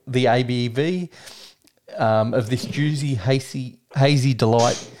double the ABV of this juicy, hazy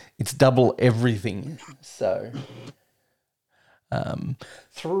delight. It's double everything. So,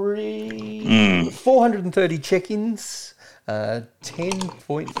 430 check-ins,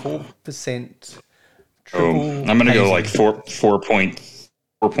 10.4% triple. I'm going to go like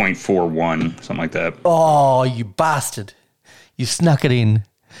 4.41, something like that. Oh, you bastard. You snuck it in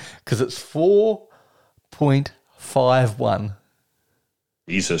because it's 4.51.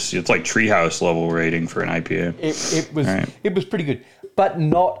 Jesus, it's like treehouse level rating for an IPA. It was pretty good, but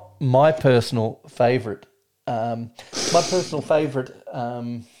not my personal favourite. My personal favourite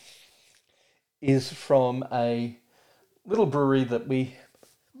is from a little brewery that we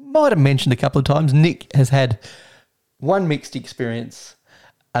might have mentioned a couple of times. Nick has had one mixed experience,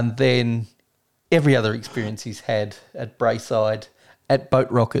 and then every other experience he's had at Brayside, at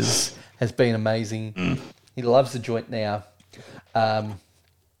Boat Rockers, has been amazing. He loves the joint now.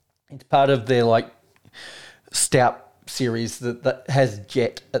 It's part of their stout series that has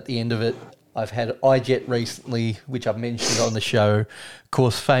Jet at the end of it. I've had iJet recently, which I've mentioned on the show. Of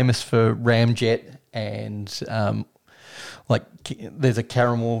course, famous for Ramjet, and there's a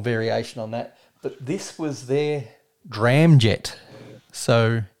caramel variation on that. But this was their Dramjet.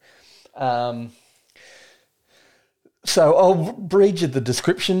 So I'll read you the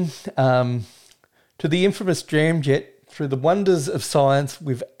description. To the infamous Dramjet, through the wonders of science,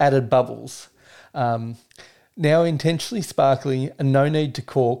 we've added bubbles. Now intentionally sparkling and no need to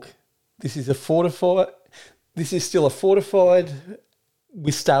cork. This is still a fortified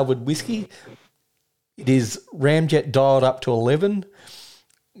with Starwood whiskey. It is Ramjet dialed up to 11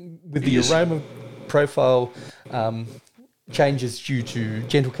 with the aroma profile changes due to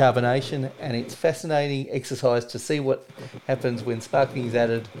gentle carbonation, and it's fascinating exercise to see what happens when sparkling is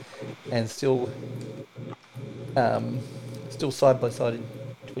added and still side by side in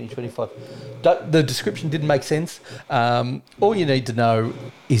 2025. The description didn't make sense. All you need to know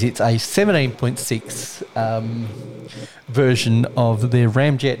is it's a 17.6 version of their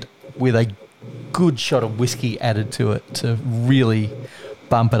Ramjet with a good shot of whiskey added to it to really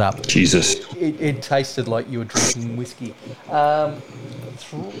bump it up. Jesus. It tasted like you were drinking whiskey.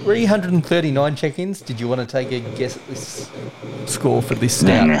 339 check-ins. Did you want to take a guess at this score for this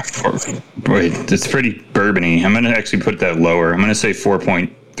stout? Wait, it's pretty bourbony. I'm going to actually put that lower. I'm going to say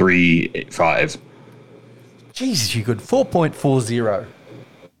 4.35. Jesus, you good. 4.40.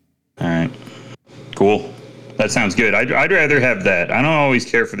 All right. Cool. That sounds good. I'd rather have that. I don't always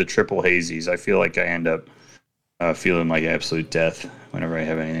care for the triple hazies. I feel like I end up feeling like absolute death whenever I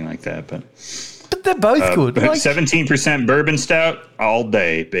have anything like that. But they're both good. 17% bourbon stout all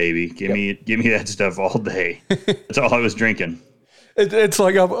day, baby. Give me that stuff all day. That's all I was drinking. It's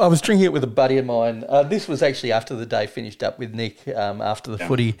like I was drinking it with a buddy of mine. This was actually after the day finished up with Nick after the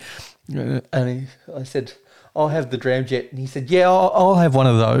footy. And I said, I'll have the Dramjet. And he said, yeah, I'll have one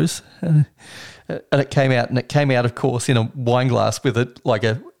of those. And it came out, of course, in a wine glass with a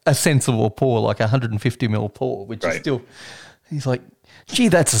sensible pour, like 150 ml pour, which is still, he's like, gee,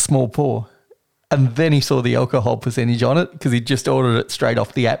 that's a small pour. And then he saw the alcohol percentage on it because he just ordered it straight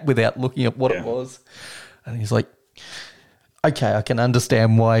off the app without looking at what it was. And he's like, okay, I can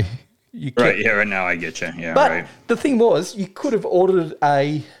understand why you right, yeah, right now I get you. Yeah, but right. The thing was, you could have ordered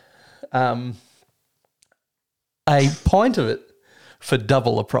a pint of it for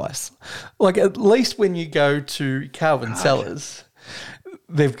double the price. Like, at least when you go to Calvin Cellars,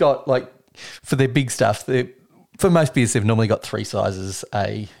 they've got, for their big stuff, for most beers, they've normally got three sizes: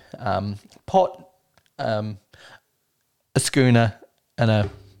 a pot, a schooner, and a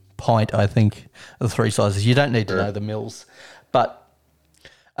pint, I think, are the three sizes. You don't need to know the mils. But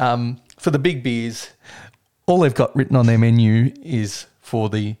For the big beers, all they've got written on their menu is for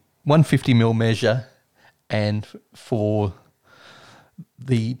the 150ml measure and for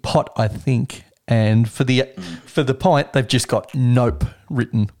the pot, I think. And for the pint, they've just got nope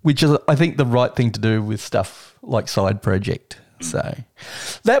written, which is, I think, the right thing to do with stuff like Side Project. So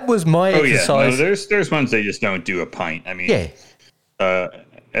that was my exercise. Yeah. No, there's ones they just don't do a pint. I mean,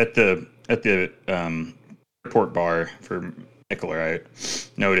 at the airport bar for Nicola, I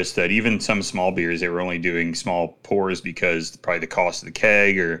noticed that even some small beers, they were only doing small pours because probably the cost of the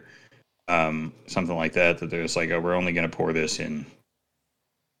keg or something like that. That they're just like, oh, we're only going to pour this in,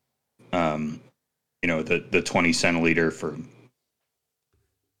 the 20 centiliter for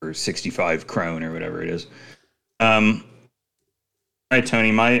 65 krone or whatever it is. All right, Tony.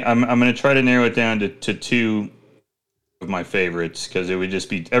 I'm going to try to narrow it down to two of my favorites because it would just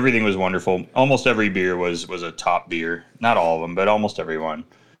be everything was wonderful. Almost every beer was a top beer. Not all of them, but almost every one.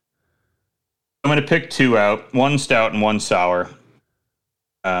 I'm going to pick two out: one stout and one sour.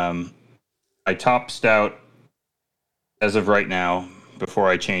 My top stout, as of right now, before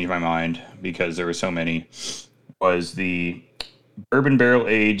I change my mind because there were so many, was the Bourbon Barrel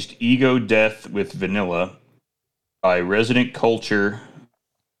Aged Ego Death with Vanilla by Resident Culture.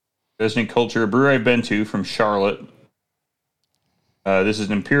 Resident Culture, a brewery I've been to from Charlotte. This is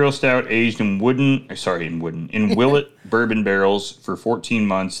an imperial stout aged in Willet bourbon barrels for 14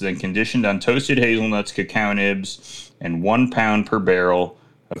 months, then conditioned on toasted hazelnuts, cacao nibs, and 1 pound per barrel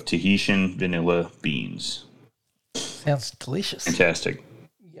of Tahitian vanilla beans. Sounds delicious. Fantastic.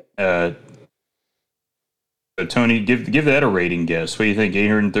 Yep. So Tony, give that a rating guess. What do you think?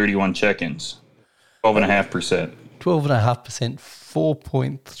 831 check-ins. 12.5%. 12.5%,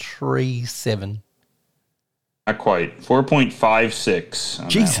 4.37. Not quite. 4.56 on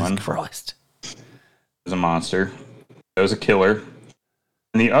Jesus that one. Christ. It was a monster. That was a killer.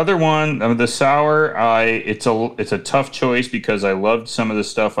 And the other one, the sour, it's a tough choice because I loved some of the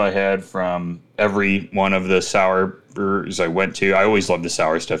stuff I had from every one of the sour brewers I went to. I always love the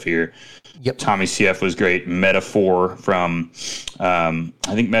sour stuff here. Yep. Tommy CF was great. Metaphor from, I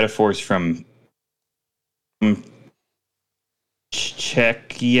think Metaphor's from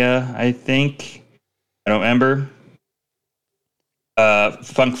Czechia, I think. I don't remember.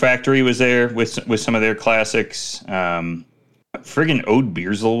 Funk Factory was there with some of their classics. Friggin' Ode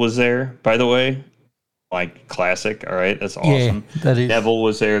Beersel was there, by the way. Like, classic. All right, that's awesome. Yeah, that is. Devil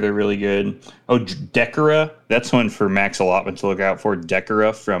was there. They're really good. Oh, Decora. That's one for Max Allotment to look out for.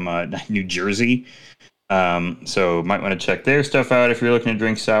 Decora from New Jersey. So might want to check their stuff out if you're looking to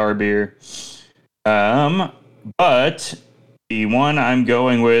drink sour beer. But the one I'm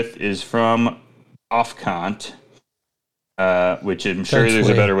going with is from Bofkont, which I'm sure there's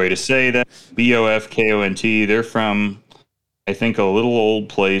a better way to say that. Bofkont. They're from, I think, a little old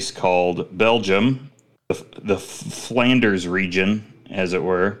place called Belgium, the Flanders region, as it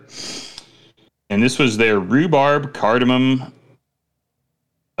were. And this was their rhubarb cardamom.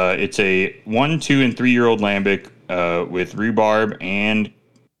 It's a 1, 2, and 3-year-old lambic with rhubarb and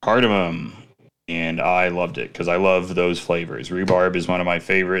cardamom. And I loved it because I love those flavors. Rhubarb is one of my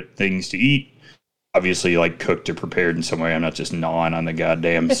favorite things to eat. Obviously, like cooked or prepared in some way. I'm not just gnawing on the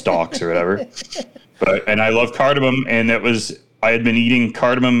goddamn stalks or whatever. And I love cardamom, and I had been eating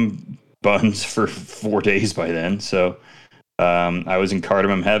cardamom buns for 4 days by then. So I was in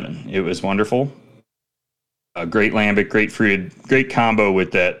cardamom heaven. It was wonderful. Great lambic, great fruited, great combo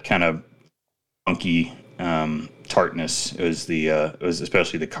with that kind of funky tartness. It was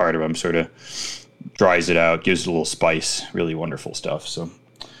especially the cardamom sort of dries it out, gives it a little spice. Really wonderful stuff. So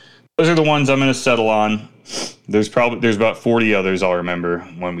those are the ones I'm going to settle on. There's about 40 others I'll remember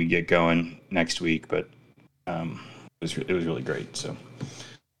when we get going next week, but it was really great. So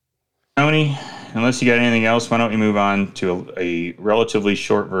Tony, unless you got anything else, why don't we move on to a relatively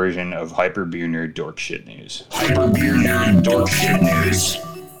short version of Hyper Beer Nerd Dork Shit News. Hyper Beer Nerd Dork Shit News.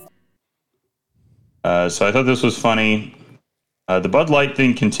 So I thought this was funny. The Bud Light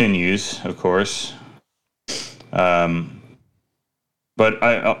thing continues, of course. But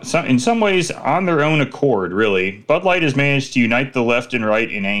in some ways, on their own accord, really, Bud Light has managed to unite the left and right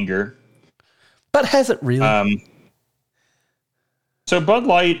in anger. But has it really? So Bud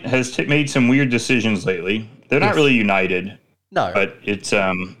Light has made some weird decisions lately. They're not really united. No. But it's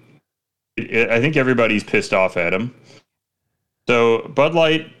I think everybody's pissed off at them. So Bud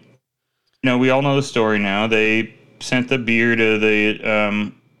Light, we all know the story now. They sent the beer to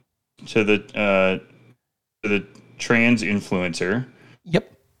the trans influencer.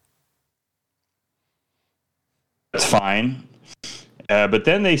 Yep. That's fine. But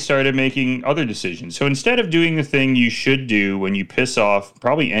then they started making other decisions. So instead of doing the thing you should do when you piss off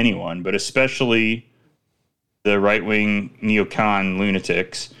probably anyone, but especially the right-wing neocon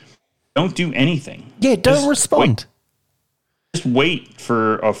lunatics, don't do anything. Yeah, don't respond. Just wait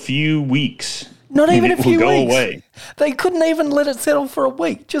for a few weeks. Not and even it a few will go weeks. away. They couldn't even let it settle for a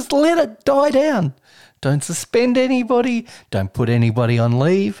week. Just let it die down. Don't suspend anybody. Don't put anybody on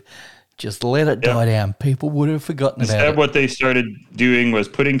leave. Just let it die down. People would have forgotten about Instead, it. what they started doing was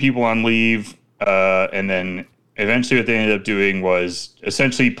putting people on leave, and then eventually what they ended up doing was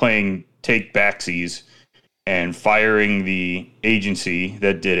essentially playing take backsies and firing the agency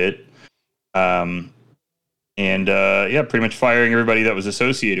that did it. Pretty much firing everybody that was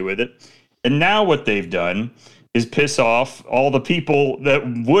associated with it. And now what they've done is piss off all the people that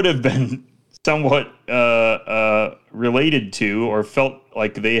would have been somewhat related to or felt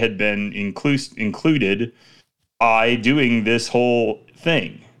like they had been included by doing this whole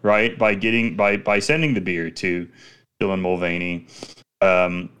thing, right? By sending the beer to Dylan Mulvaney.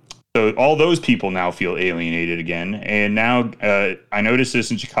 So all those people now feel alienated again. And now I noticed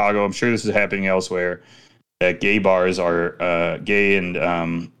this in Chicago. I'm sure this is happening elsewhere. That gay bars are gay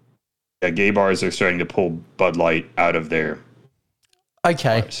bars are starting to pull Bud Light out of their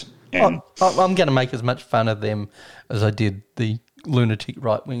bars. And I'm going to make as much fun of them as I did the lunatic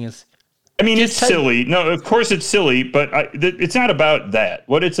right-wingers. I mean, it's silly. No, of course it's silly, but it's not about that.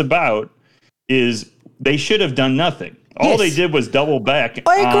 What it's about is they should have done nothing. All they did was double back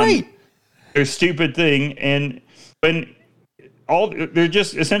I agree. on their stupid thing, and they're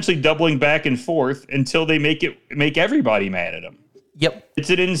just essentially doubling back and forth until they make everybody mad at them. Yep. It's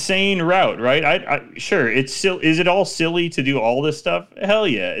an insane route, right? Sure, it's is it all silly to do all this stuff? Hell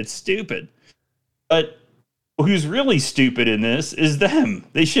yeah, it's stupid. But who's really stupid in this is them.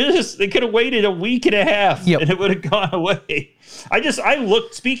 They could have waited a week and a half and it would have gone away. I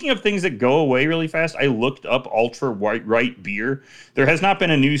looked, speaking of things that go away really fast, I looked up ultra right beer. There has not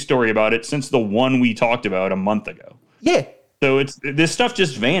been a news story about it since the one we talked about a month ago. Yeah. So this stuff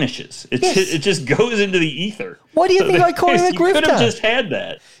just vanishes. It just goes into the ether. Why do you think I called him a grifter? You could have just had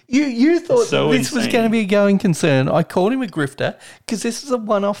that. You thought so this was going to be a going concern. I called him a grifter because this is a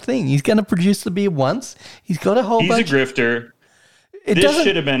one-off thing. He's going to produce the beer once. He's got a whole bunch. He's a grifter. This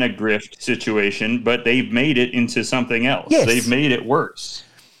should have been a grift situation, but they've made it into something else. Yes. They've made it worse.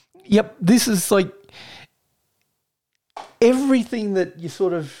 Yep. This is like everything that you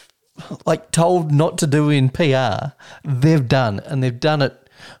sort of like told not to do in PR, they've done, and they've done it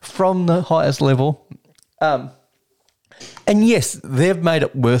from the highest level. And yes, they've made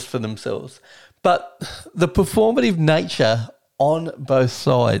it worse for themselves. But the performative nature on both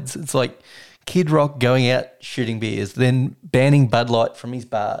sides, it's like Kid Rock going out shooting beers, then banning Bud Light from his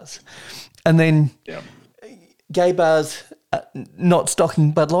bars, and then gay bars not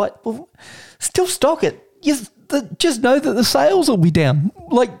stocking Bud Light. Well, still stock it. Just know that the sales will be down.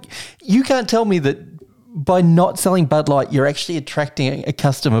 Like, you can't tell me that by not selling Bud Light, you're actually attracting a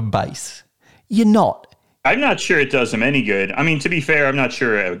customer base. You're not. I'm not sure it does them any good. I mean, to be fair, I'm not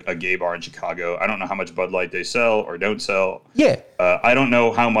sure a gay bar in Chicago. I don't know how much Bud Light they sell or don't sell. Yeah. I don't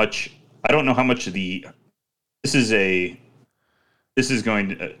know how much this is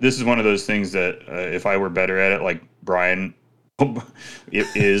one of those things that if I were better at it, like Brian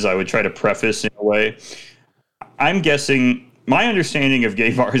I would try to preface in a way. I'm guessing my understanding of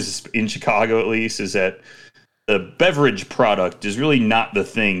gay bars in Chicago, at least, is that the beverage product is really not the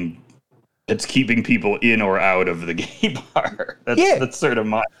thing that's keeping people in or out of the gay bar. That's sort of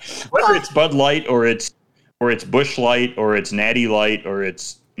my, whether it's Bud Light or it's Busch Light or it's Natty Light or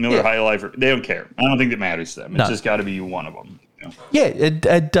it's Miller High Life, they don't care. I don't think it matters to them. It's just got to be one of them. You know? Yeah,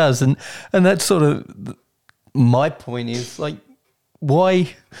 it does, and that's sort of my point is like,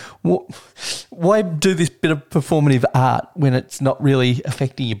 why do this bit of performative art when it's not really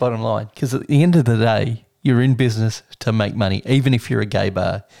affecting your bottom line? Because at the end of the day, you're in business to make money, even if you're a gay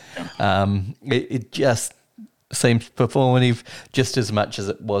bar. It just seems performative just as much as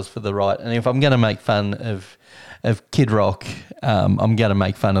it was for the right. And if I'm going to make fun of Kid Rock, I'm going to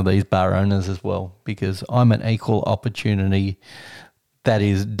make fun of these bar owners as well, because I'm an equal opportunity. That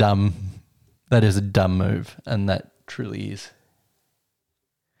is dumb. That is a dumb move, and that truly is.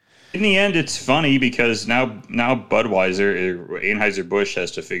 In the end, it's funny because now Budweiser, Anheuser-Busch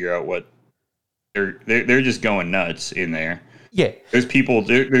has to figure out what they're just going nuts in there. Yeah, there's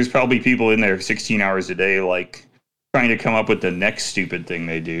probably people in there 16 hours a day, like trying to come up with the next stupid thing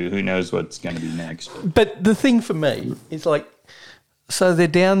they do. Who knows what's going to be next? But the thing for me is like, so they're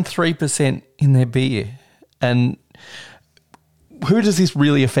down 3% in their beer, and who does this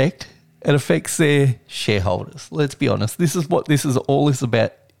really affect? it affects their shareholders. Let's be honest. This is what this is all is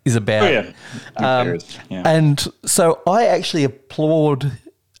about. Oh, yeah. Who cares? Yeah. And so I actually applaud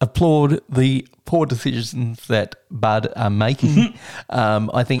the poor decisions that Bud are making.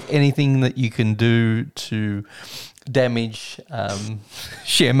 I think anything that you can do to damage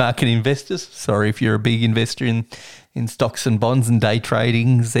share market investors. Sorry if you're a big investor in stocks and bonds and day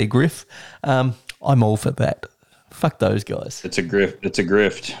trading, they're grift. I'm all for that. Fuck those guys. It's a grift. It's a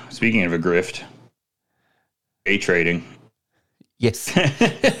grift. Speaking of a grift, day trading. Yes.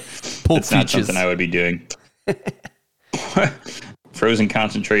 That's not something I would be doing. Frozen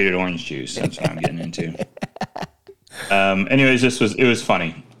concentrated orange juice. That's what I'm getting into. Anyways, it was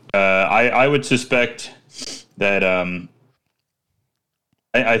funny. I would suspect that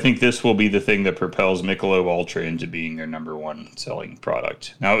I think this will be the thing that propels Michelob Ultra into being their number one selling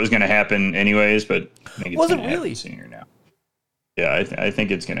product. Now, it was going to happen anyways, but I think it's going to happen sooner now. Yeah, I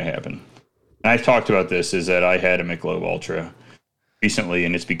think it's going to happen. And I've talked about this, is that I had a Michelob Ultra recently,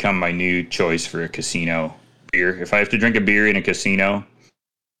 and it's become my new choice for a casino beer. If I have to drink a beer in a casino,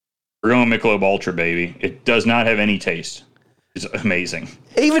 we're going Michelob Ultra, baby. It does not have any taste. It's amazing.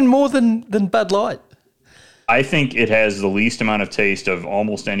 Even more than Bud Light. I think it has the least amount of taste of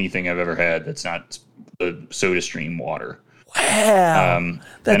almost anything I've ever had that's not the SodaStream water. Wow.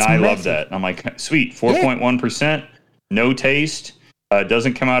 And I love that. I'm like, sweet, 4.1%, no taste.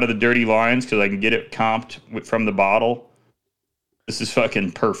 Doesn't come out of the dirty lines because I can get it comped from the bottle. This is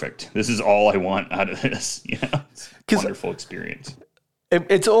fucking perfect. This is all I want out of this. It's a wonderful experience.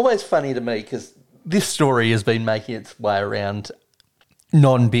 It's always funny to me because this story has been making its way around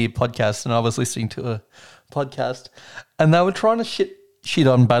non-beer podcasts, and I was listening to a podcast and they were trying to shit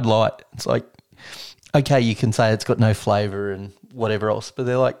on Bud Light. It's like, okay, you can say it's got no flavour and whatever else, but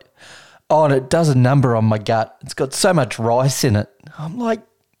they're like, oh, and it does a number on my gut. It's got so much rice in it. I'm like,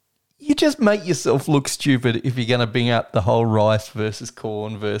 you just make yourself look stupid if you're going to bring up the whole rice versus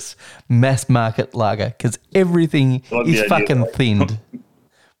corn versus mass market lager, because everything is fucking thinned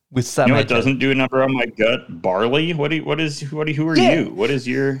with so much. It doesn't do a number on my gut? Barley? Who are you? What is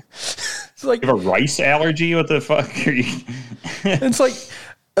your? It's like, you have a rice allergy? What the fuck are you? It's like,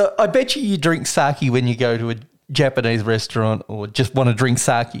 I bet you drink sake when you go to a Japanese restaurant or just want to drink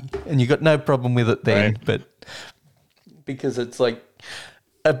sake, and you got no problem with it then, right. But because it's like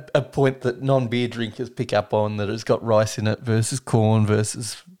a point that non-beer drinkers pick up on, that it's got rice in it versus corn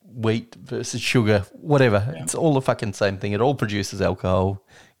versus wheat versus sugar, whatever. Yeah. It's all the fucking same thing. It all produces alcohol.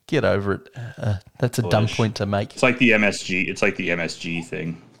 Get over it. That's a dumb point to make. It's like the MSG. It's like the MSG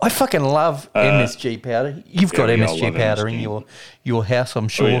thing. I fucking love MSG powder. You've got MSG powder MSG. In your house, I'm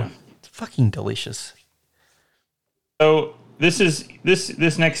sure. Oh, yeah. It's fucking delicious. So this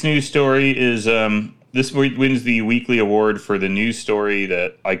next news story is this wins the weekly award for the news story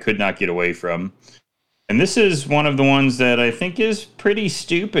that I could not get away from. And this is one of the ones that I think is pretty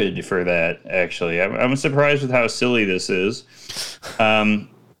stupid for that, actually. I'm surprised with how silly this is.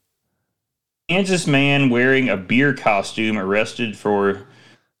 Kansas man wearing a beer costume arrested for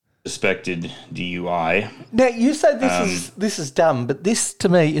suspected DUI. Now, you say this is dumb, but this to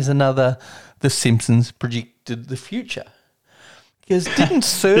me is another The Simpsons predicted the future. Because didn't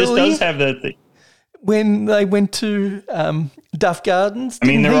Surly... This does have that thing. When they went to Duff Gardens,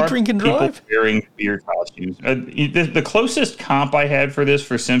 didn't he drink and drive? Wearing beer costumes. The closest comp I had for this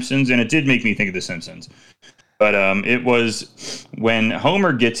for Simpsons, and it did make me think of The Simpsons, but it was when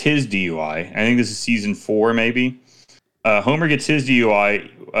Homer gets his DUI. I think this is season 4, maybe. Homer gets his DUI.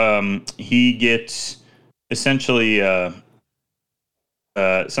 He gets essentially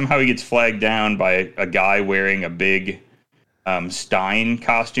somehow he gets flagged down by a guy wearing a big Stein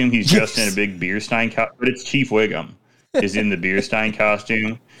costume. He's dressed in a big beer Stein costume, but it's Chief Wiggum is in the beer Stein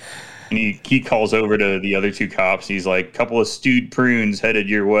costume, and he calls over to the other two cops. He's like, "Couple of stewed prunes headed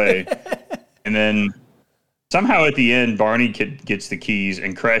your way," and then somehow at the end, Barney gets the keys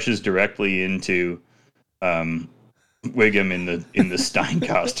and crashes directly into Wiggum in the Stein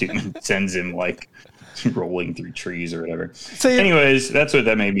costume and sends him like rolling through trees or whatever. So, anyways, that's what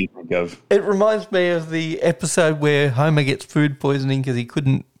that made me think of. It reminds me of the episode where Homer gets food poisoning because he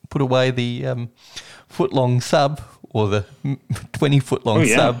couldn't put away the foot-long sub or the 20-foot-long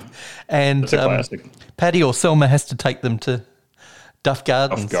sub. And that's a classic. Patty or Selma has to take them to Duff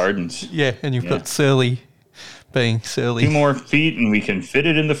Gardens. Duff Gardens. Yeah, and you've got Surly being Surly. 2 more feet and we can fit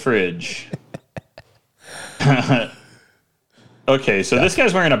it in the fridge. Okay, so this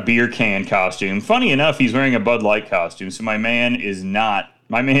guy's wearing a beer can costume. Funny enough, he's wearing a Bud Light costume. So my man is not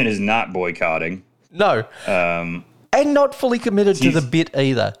boycotting. No. And not fully committed to the bit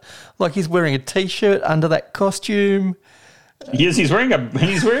either. Like, he's wearing a T-shirt under that costume. He's wearing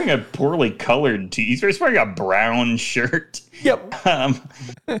a poorly colored tee. He's wearing a brown shirt. Yep. And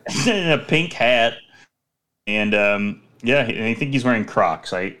a pink hat. And yeah, and I think he's wearing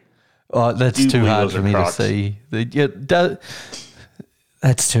Crocs. Oh, that's too hard for me to see.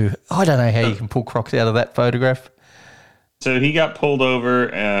 That's too. I don't know how you can pull Crocs out of that photograph. So he got pulled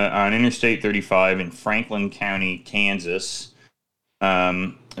over on Interstate 35 in Franklin County, Kansas.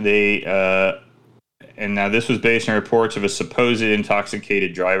 And now this was based on reports of a supposed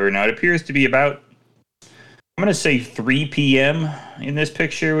intoxicated driver. Now it appears to be about, I'm going to say 3 p.m. in this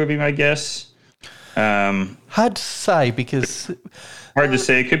picture would be my guess. Hard to say because... Hard to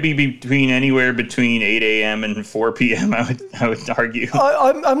say. It could be anywhere between 8 a.m. and 4 p.m., I would argue.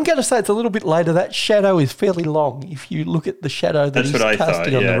 I'm going to say it's a little bit later. That shadow is fairly long if you look at the shadow That's what I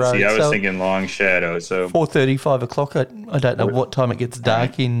thought. on the road. See, I was thinking long shadow. So 4:30, 5 o'clock. I don't know what time it gets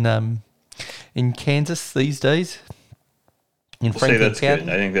dark in Kansas these days. In Franklin that's County.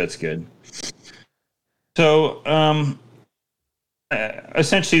 good. I think that's good. So,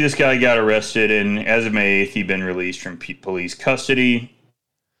 essentially, this guy got arrested, and as of May 8th, he'd been released from police custody.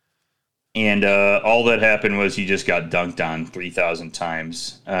 And all that happened was he just got dunked on 3,000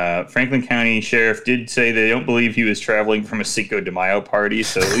 times. Franklin County Sheriff did say they don't believe he was traveling from a Cinco de Mayo party,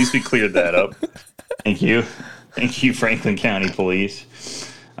 so at least we cleared that up. Thank you. Thank you, Franklin County Police.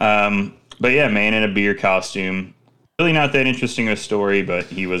 But yeah, man in a beer costume. Really not that interesting a story, but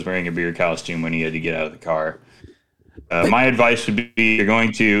he was wearing a beer costume when he had to get out of the car. My advice would be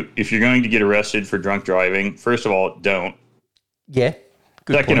if you're going to get arrested for drunk driving, first of all, don't. Yeah.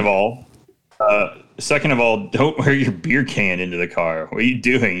 Second of all, don't wear your beer can into the car. What are you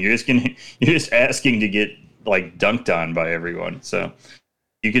doing? You're just asking to get like dunked on by everyone. So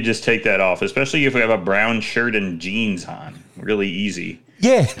you could just take that off, especially if we have a brown shirt and jeans on. Really easy.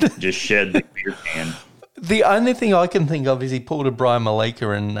 Yeah. Just shed the beer can. The only thing I can think of is he pulled a Brian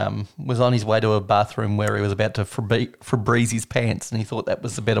Malika and was on his way to a bathroom where he was about to Febreze his pants, and he thought that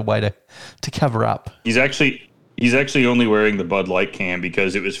was the better way to cover up. He's actually only wearing the Bud Light can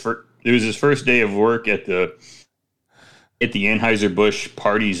because it was his first day of work at the Anheuser-Busch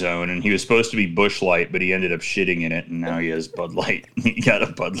party zone, and he was supposed to be Busch Light, but he ended up shitting in it, and now he has Bud Light. He got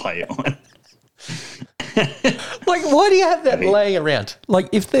a Bud Light one. Like, why do you have that laying around? Like,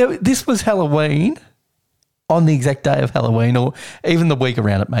 if this was Halloween, on the exact day of Halloween, or even the week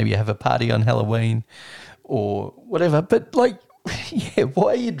around it, maybe you have a party on Halloween or whatever. But, like, yeah,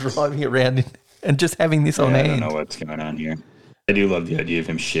 why are you driving around and just having this on hand? I don't know what's going on here. I do love the idea of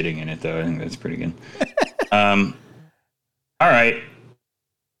him shitting in it, though. I think that's pretty good. All right.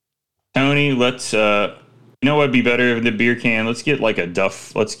 Tony, let's, you know what'd be better than the beer can? Let's get a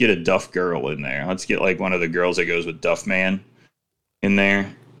Duff girl in there. Let's get like one of the girls that goes with Duff Man in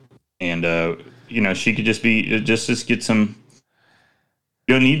there. And, she could just get some,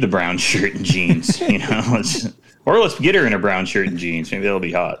 you don't need the brown shirt and jeans, let's get her in a brown shirt and jeans. Maybe that'll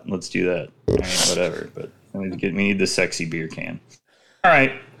be hot. Let's do that. All right, whatever. But we need the sexy beer can. All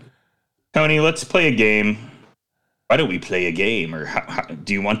right, Tony, let's play a game. Why don't we play a game? Or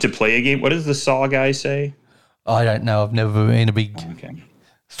do you want to play a game? What does the Saw guy say? I don't know. I've never been a big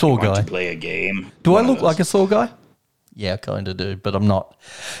Saw guy. Want to play a game? Do I look like a Saw guy? Yeah, I kind of do, but I'm not.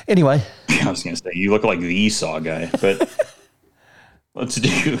 Anyway. I was going to say, you look like the Saw guy, but let's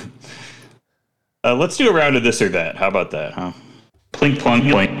do a round of this or that. How about that, huh? Plink, plunk,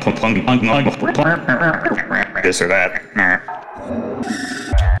 plink, plunk, plunk, plunk, plunk, this or that.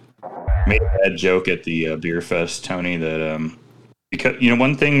 Made a bad joke at the beer fest, Tony, that because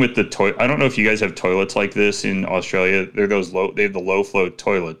one thing with the toilet, I don't know if you guys have toilets like this in Australia. They have the low flow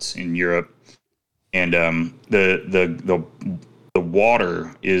toilets in Europe. And the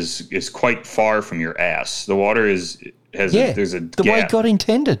water is quite far from your ass. The water there's a the gap. way God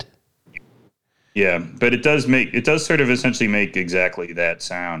intended. Yeah, but it does sort of essentially make exactly that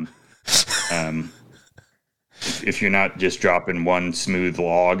sound. If you're not just dropping one smooth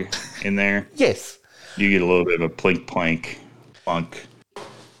log in there, yes, you get a little bit of a plink plank plunk.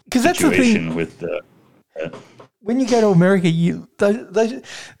 Because that's the thing with the. When you go to America,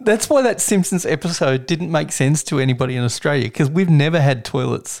 that's why that Simpsons episode didn't make sense to anybody in Australia, because we've never had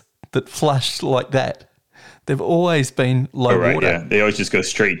toilets that flushed like that. They've always been low water. Yeah. They always just go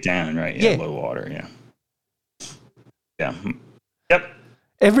straight down, right? Yeah, low water, yeah. Yeah. Yep.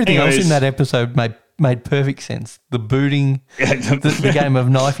 Everything else in that episode made perfect sense. The booting, the game of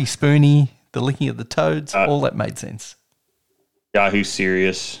knifey spoony, the licking of the toads, all that made sense. Yahoo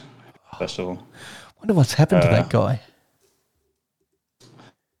Serious Festival. Wonder what's happened to that guy.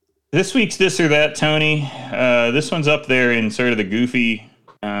 This week's This or That, Tony. This one's up there in sort of the goofy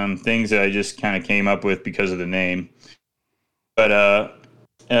things that I just kind of came up with because of the name. But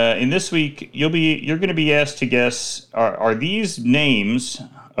in this week, you're going to be asked to guess: are these names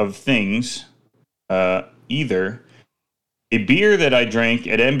of things either a beer that I drank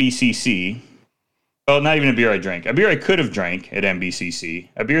at NBCC? Well, not even a beer I drank. A beer I could have drank at NBCC.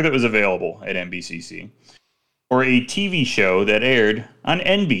 A beer that was available at NBCC. Or a TV show that aired on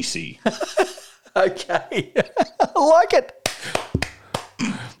NBC. Okay. I like it.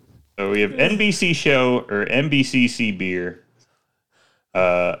 So we have NBC show or NBCC beer.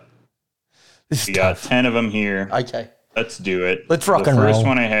 We got 10 of them here. Okay. Let's do it. Let's rock and roll. The first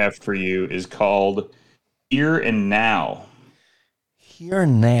one I have for you is called Here and Now. Here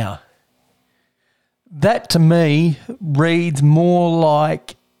and Now. That to me reads more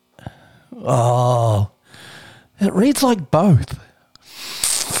like, it reads like both.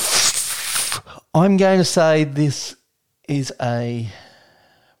 I'm going to say this is a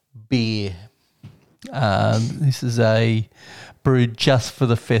beer. This is a brewed just for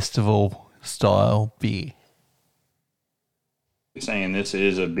the festival style beer. You're saying this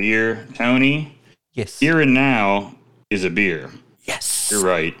is a beer, Tony? Yes. Here and Now is a beer. Yes. You're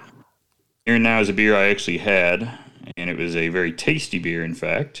right. Here and Now is a beer I actually had, and it was a very tasty beer, in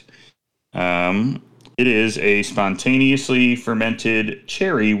fact. It is a spontaneously fermented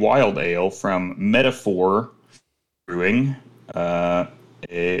cherry wild ale from Metaphor Brewing.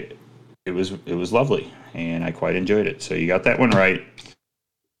 It was lovely, and I quite enjoyed it. So you got that one right,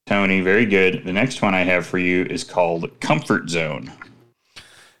 Tony. Very good. The next one I have for you is called Comfort Zone.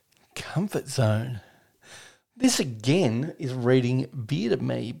 Comfort Zone. This again is reading beer to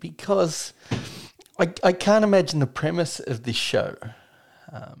me because I can't imagine the premise of this show.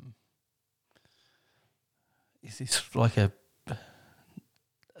 Is this like a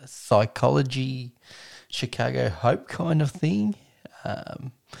psychology, Chicago Hope kind of thing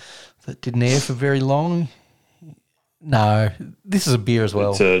that didn't air for very long? No, this is a beer as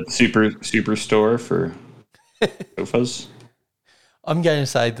well. It's a super store for sofas. I'm going to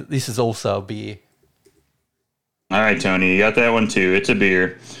say that this is also a beer. All right, Tony, you got that one too. It's a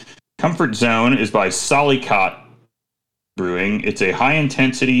beer. Comfort Zone is by Solicott Brewing. It's a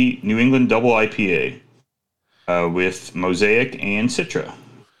high-intensity New England double IPA with Mosaic and Citra.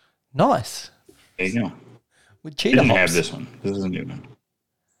 Nice. There you go. With cheetah Didn't hops. have this one. This is a new one.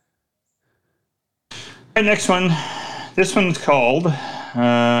 All right, next one. This one's called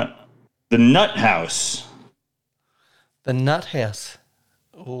The Nut House. The Nut House.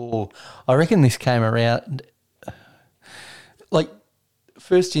 Oh, I reckon this came around. Like,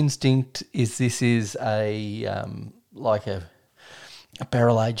 first instinct is this is a like a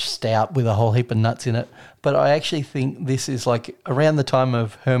barrel-aged stout with a whole heap of nuts in it. But I actually think this is like around the time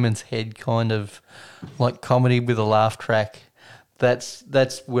of Herman's Head, kind of like comedy with a laugh track. That's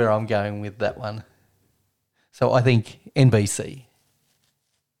where I'm going with that one. So I think NBC.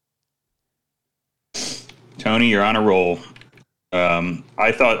 Tony, you're on a roll.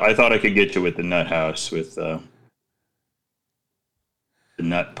 I thought I could get you with the Nut House with the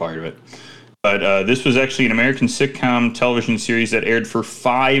nut part of it. But this was actually an American sitcom television series that aired for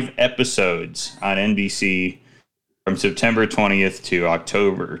 5 episodes on NBC from September 20th to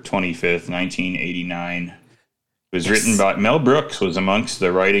October 25th, 1989. It was written by Mel Brooks was amongst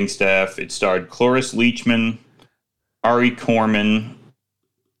the writing staff. It starred Cloris Leachman, Ari Corman,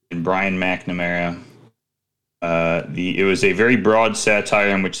 and Brian McNamara. It was a very broad satire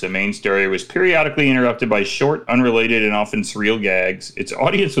in which the main story was periodically interrupted by short, unrelated, and often surreal gags. Its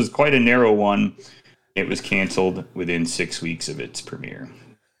audience was quite a narrow one. It was canceled within 6 weeks of its premiere.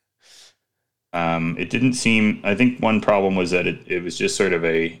 It didn't seem... I think one problem was that it was just sort of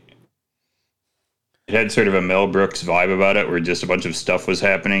a... It had sort of a Mel Brooks vibe about it, where just a bunch of stuff was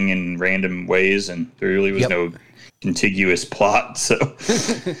happening in random ways, and there really was no contiguous plot, so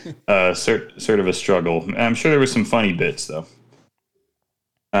sort of a struggle. I'm sure there were some funny bits, though.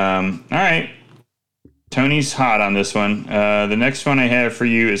 All right. Tony's hot on this one. The next one I have for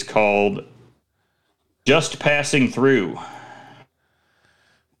you is called Just Passing Through.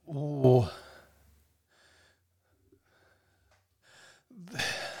 Ooh.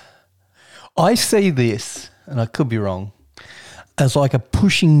 I see this, and I could be wrong, as like a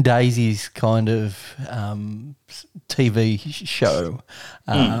Pushing Daisies kind of TV show.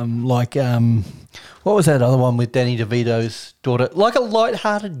 Like, what was that other one with Danny DeVito's daughter? Like a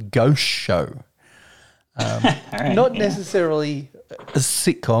light-hearted ghost show. Not necessarily a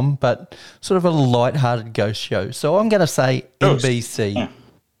sitcom, but sort of a light-hearted ghost show. So I'm going to say Ghost. NBC. Yeah.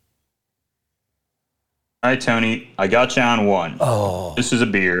 All right, Tony, I got you on one. Oh. This is a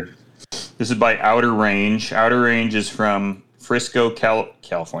beer. This is by Outer Range. Outer Range is from Frisco,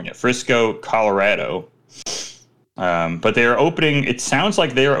 California. Frisco, Colorado. But they're opening. It sounds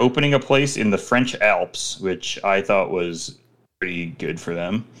like they are opening a place in the French Alps, which I thought was pretty good for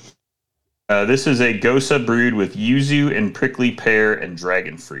them. This is a Gosa brewed with yuzu and prickly pear and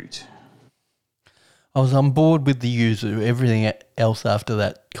dragon fruit. I was on board with the yuzu. Everything else after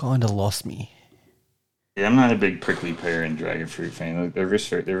that kind of lost me. Yeah, I'm not a big prickly pear and dragon fruit fan. They're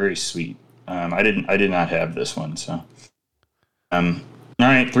very sweet. I did not have this one, so. All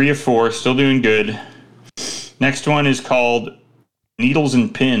right, 3 of 4, still doing good. Next one is called Needles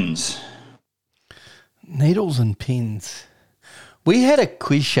and Pins. Needles and Pins. We had a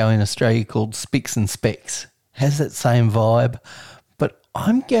quiz show in Australia called Spicks and Specs. Has that same vibe, but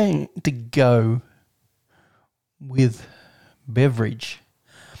I'm going to go with beverage.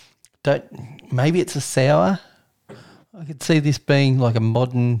 Maybe it's a sour. I could see this being like a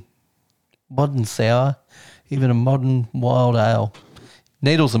modern sour, even a modern wild ale.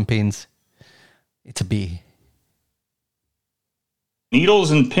 Needles and Pins. It's a beer.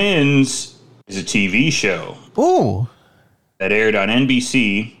 Needles and Pins is a TV show. Oh. That aired on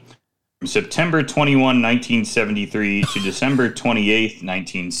NBC from September 21, 1973 to December 28th,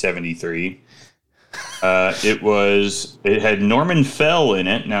 1973. It had Norman Fell in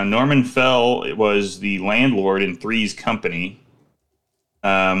it. Now, Norman Fell was the landlord in Three's Company.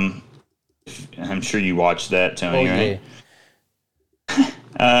 I'm sure you watched that, Tony, right?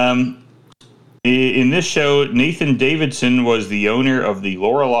 Yeah. In this show, Nathan Davidson was the owner of the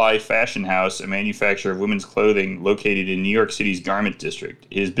Lorelei Fashion House, a manufacturer of women's clothing located in New York City's Garment District.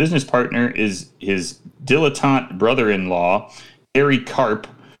 His business partner is his dilettante brother-in-law, Harry Karp.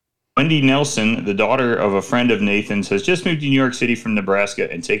 Wendy Nelson, the daughter of a friend of Nathan's, has just moved to New York City from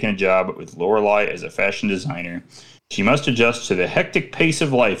Nebraska and taken a job with Lorelei as a fashion designer. She must adjust to the hectic pace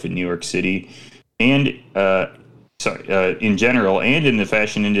of life in New York City and in general, and in the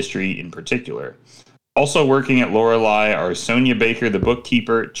fashion industry in particular. Also working at Lorelei are Sonia Baker, the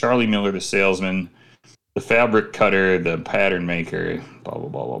bookkeeper, Charlie Miller, the salesman, the fabric cutter, the pattern maker, blah, blah,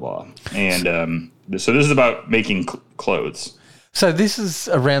 blah, blah, blah. And so this is about making clothes. So this is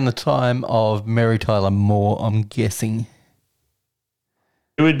around the time of Mary Tyler Moore, I'm guessing.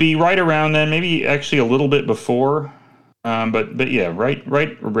 It would be right around then, maybe actually a little bit before. But yeah,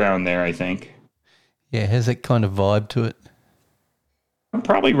 right around there, I think. Yeah, has that kind of vibe to it?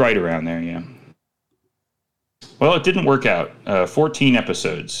 Probably right around there, yeah. Well, it didn't work out. 14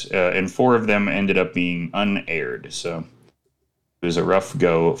 episodes, and 4 of them ended up being unaired. So it was a rough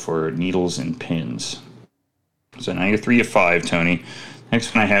go for Needles and Pins. So now you're 3 of 5, Tony.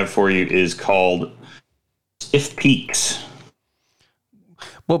 Next one I have for you is called Stiff Peaks.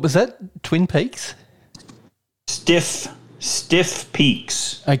 What was that? Twin Peaks? Stiff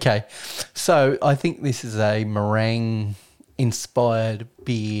Peaks. Okay. So I think this is a meringue-inspired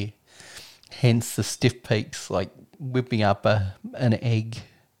beer, hence the Stiff Peaks, like whipping up an egg.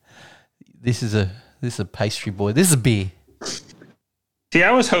 This is a pastry boy. This is a beer. See,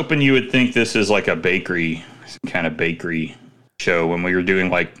 I was hoping you would think this is like a bakery, some kind of bakery show when we were doing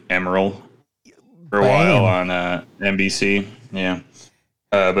like Emerald for a while on NBC. Yeah.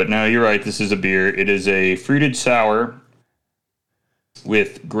 But no, you're right. This is a beer. It is a fruited sour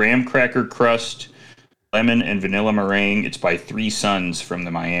with graham cracker crust, lemon, and vanilla meringue. It's by Three Sons from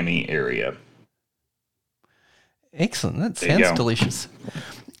the Miami area. Excellent. That sounds delicious.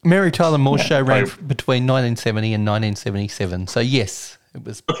 Mary Tyler Moore show ran between 1970 and 1977. So, yes, it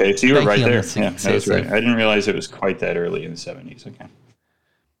was. Okay, so you were right there. Yeah, that was right. I didn't realize it was quite that early in the 70s. Okay.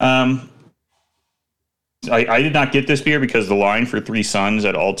 I did not get this beer because the line for Three Sons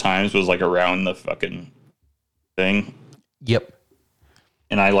at all times was like around the fucking thing. Yep.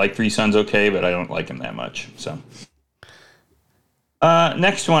 And I like Three Sons okay, but I don't like them that much. So,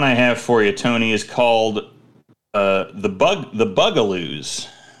 next one I have for you, Tony, is called the Bugaloos.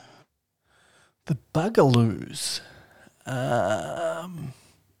 The Bugaloos.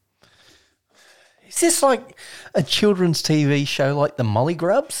 Is this like a children's TV show, like the Molly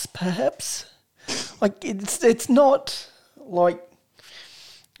Grubs, perhaps? Like it's not like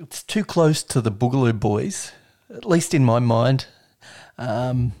it's too close to the Boogaloo Boys, at least in my mind.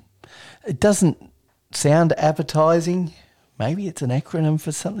 It doesn't sound appetizing. Maybe it's an acronym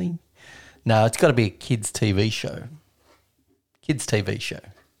for something. No, it's got to be a kids' TV show. Kids' TV show.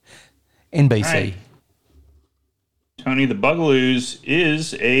 NBC. Right. Tony, the Bugaloos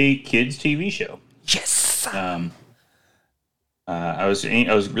is a kids' TV show. Yes. I was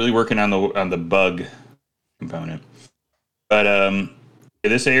really working on the bug component, but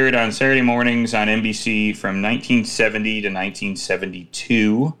this aired on Saturday mornings on NBC from 1970 to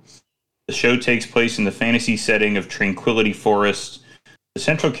 1972. The show takes place in the fantasy setting of Tranquility Forest, The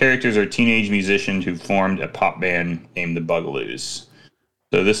central characters are teenage musicians who formed a pop band named the Bugaloos.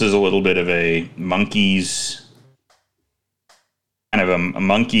 So this is a little bit of a Monkees, kind of a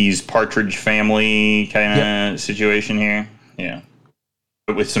Monkees Partridge Family kind of situation here. Yeah.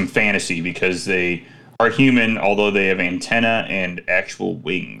 But with some fantasy because they are human, although they have antenna and actual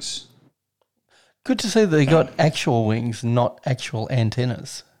wings. Good to see that they got actual wings, not actual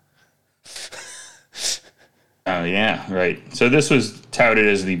antennas. Oh, yeah, right. So this was touted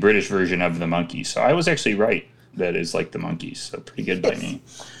as the British version of the Monkees. So I was actually right. That is like the Monkees. So pretty good by me.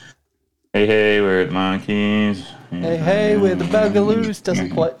 Hey, hey, we're the Monkees. Hey, hey, we're the Bugaloos.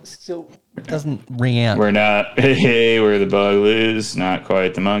 Doesn't ring out. We're not. Hey, hey, we're the Bugaloos. Not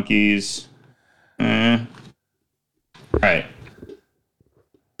quite the Monkees. All right.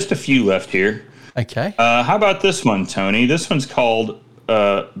 Just a few left here. Okay. How about this one, Tony? This one's called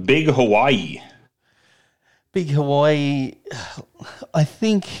Big Hawaii. Big Hawaii, I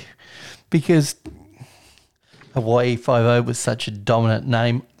think because Hawaii Five-0 was such a dominant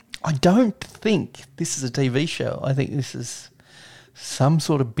name, I don't think this is a TV show. I think this is some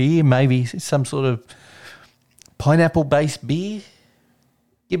sort of beer, maybe some sort of pineapple-based beer.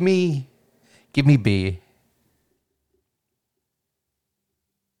 Give me beer.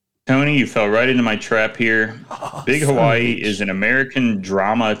 Tony, you fell right into my trap here. Big Hawaii is an American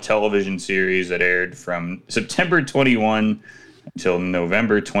drama television series that aired from September 21 until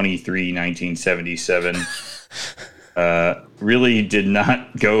November 23, 1977. Really did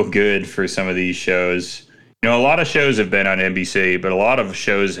not go good for some of these shows. You know, a lot of shows have been on NBC, but a lot of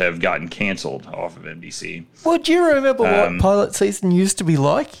shows have gotten canceled off of NBC. Well, do you remember what pilot season used to be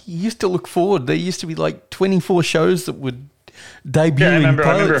like? You used to look forward. There used to be like 24 shows that would debut. Yeah, I remember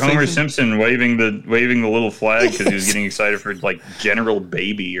pilot Homer season. Simpson waving the little flag because he was getting excited for like General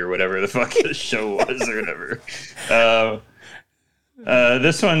Baby or whatever the fuck the show was or whatever.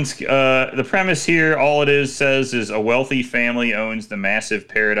 This one's the premise here. All it says is a wealthy family owns the massive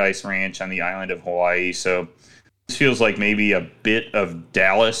Paradise Ranch on the island of Hawaii. So this feels like maybe a bit of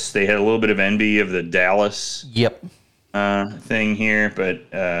Dallas. They had a little bit of envy of the Dallas thing here,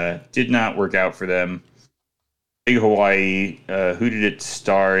 but did not work out for them. Big Hawaii. Who did it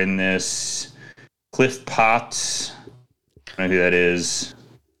star in this? Cliff Potts. I don't know who that is.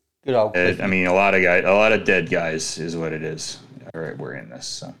 Good old Cliff. I mean, a lot of dead guys is what it is. All right, we're in this.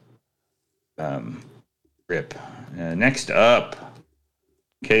 So, rip. Next up.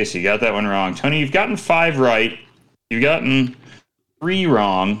 Okay, so you got that one wrong. Tony, you've gotten 5 right. You've gotten 3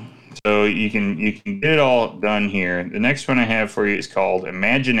 wrong. So you can get it all done here. The next one I have for you is called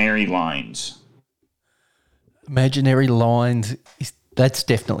Imaginary Lines. Imaginary Lines, that's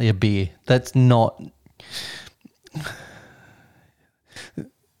definitely a beer. That's not...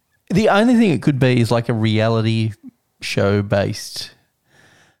 The only thing it could be is like a reality show-based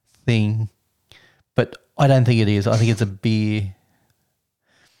thing. But I don't think it is. I think it's a beer.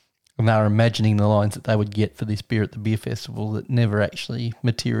 And they were imagining the lines that they would get for this beer at the beer festival that never actually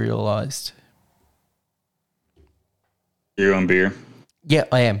materialised. Your own beer? Yeah,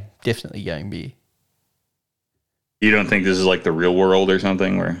 I am definitely going beer. You don't think this is like the real world or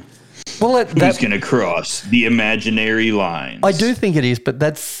something where who's going to cross the imaginary lines? I do think it is, but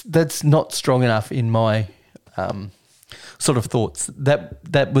that's not strong enough in my sort of thoughts.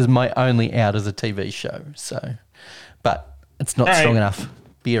 That was my only out as a TV show. So, but it's not strong enough.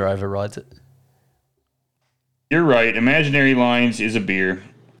 Beer overrides it. You're right. Imaginary Lines is a beer.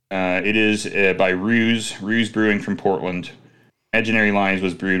 It is by Ruse Brewing from Portland. Imaginary Lines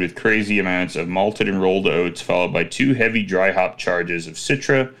was brewed with crazy amounts of malted and rolled oats, followed by 2 heavy dry hop charges of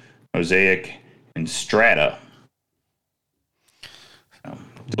Citra, Mosaic, and Strata.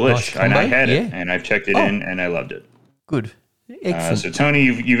 Delish. Nice and I combo, had it, yeah. and I've checked it in, and I loved it. Good. Excellent. So, Tony,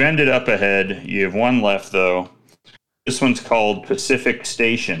 you've ended up ahead. You have one left, though. This one's called Pacific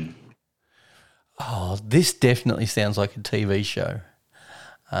Station. Oh, this definitely sounds like a TV show.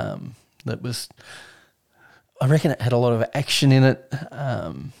 That was... I reckon it had a lot of action in it.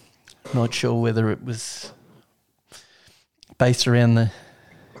 Not sure whether it was based around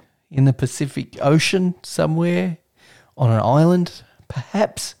in the Pacific Ocean somewhere on an island,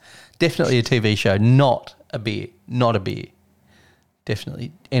 perhaps. Definitely a TV show, not a beer. Not a beer.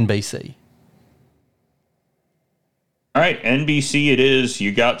 Definitely NBC. All right, NBC it is.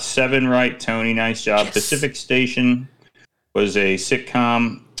 You got 7 right, Tony. Nice job. Yes. Pacific Station was a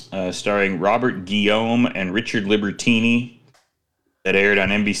sitcom starring Robert Guillaume and Richard Libertini that aired on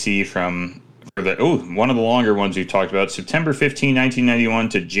NBC one of the longer ones we've talked about, September 15, 1991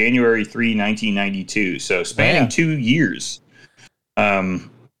 to January 3, 1992. So spanning 2 years. In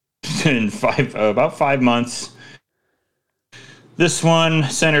about 5 months. This one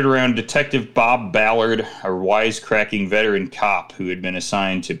centered around Detective Bob Ballard, a wisecracking veteran cop who had been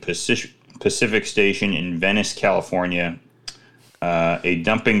assigned to Pacific Station in Venice, California, a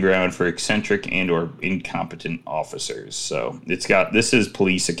dumping ground for eccentric and or incompetent officers. So this is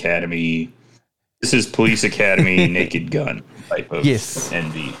Police Academy. This is Police Academy Naked Gun type of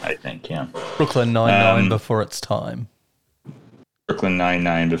envy, I think. Yeah, Brooklyn Nine-Nine before its time. Brooklyn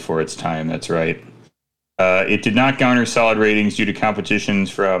Nine-Nine before its time. That's right. It did not garner solid ratings due to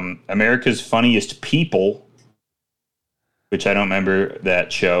competitions from America's Funniest People, which I don't remember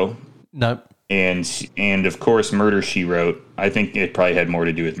that show. Nope. And of course, Murder, She Wrote. I think it probably had more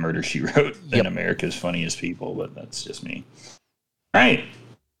to do with Murder, She Wrote than America's Funniest People, but that's just me. All right.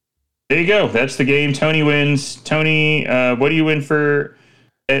 There you go. That's the game. Tony wins. Tony, what do you win for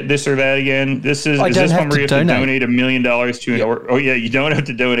this or that again? This is this one where you have to donate $1 million to an oh yeah, you don't have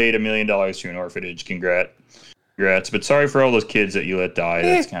to donate $1 million to an orphanage. Congrats. But sorry for all those kids that you let die.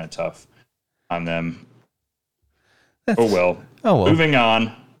 That's kind of tough on them. Oh well. Moving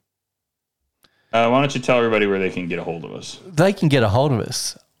on. Why don't you tell everybody where they can get a hold of us? They can get a hold of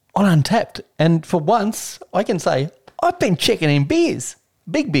us on Untapped. And for once, I can say I've been checking in beers.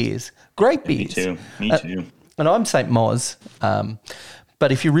 Big beers. Great beers. Me too. And I'm St. Moz.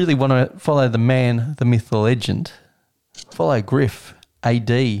 But if you really want to follow the man, the myth, the legend, follow Griff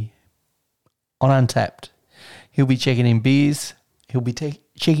AD on Untapped. He'll be checking in beers. He'll be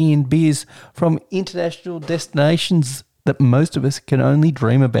checking in beers from international destinations that most of us can only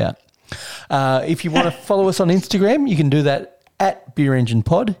dream about. If you want to follow us on Instagram, you can do that at Beer Engine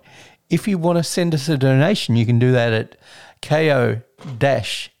Pod. If you want to send us a donation, you can do that at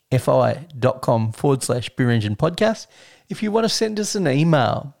ko-fi.com/Beer Engine Podcast. If you want to send us an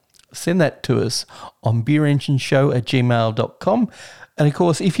email, send that to us on beerengineshow@gmail.com. And of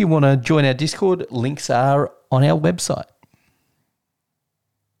course, if you want to join our Discord, links are on our website.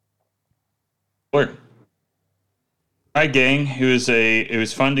 Sure. Hi, gang. It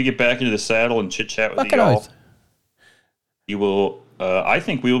was fun to get back into the saddle and chit chat with you all. You will. I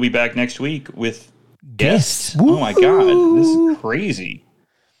think we will be back next week with guests. Oh my God, this is crazy.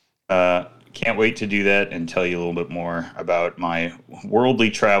 Can't wait to do that and tell you a little bit more about my worldly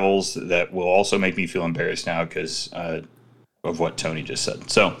travels that will also make me feel embarrassed now because of what Tony just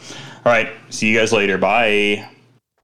said. So, all right. See you guys later. Bye.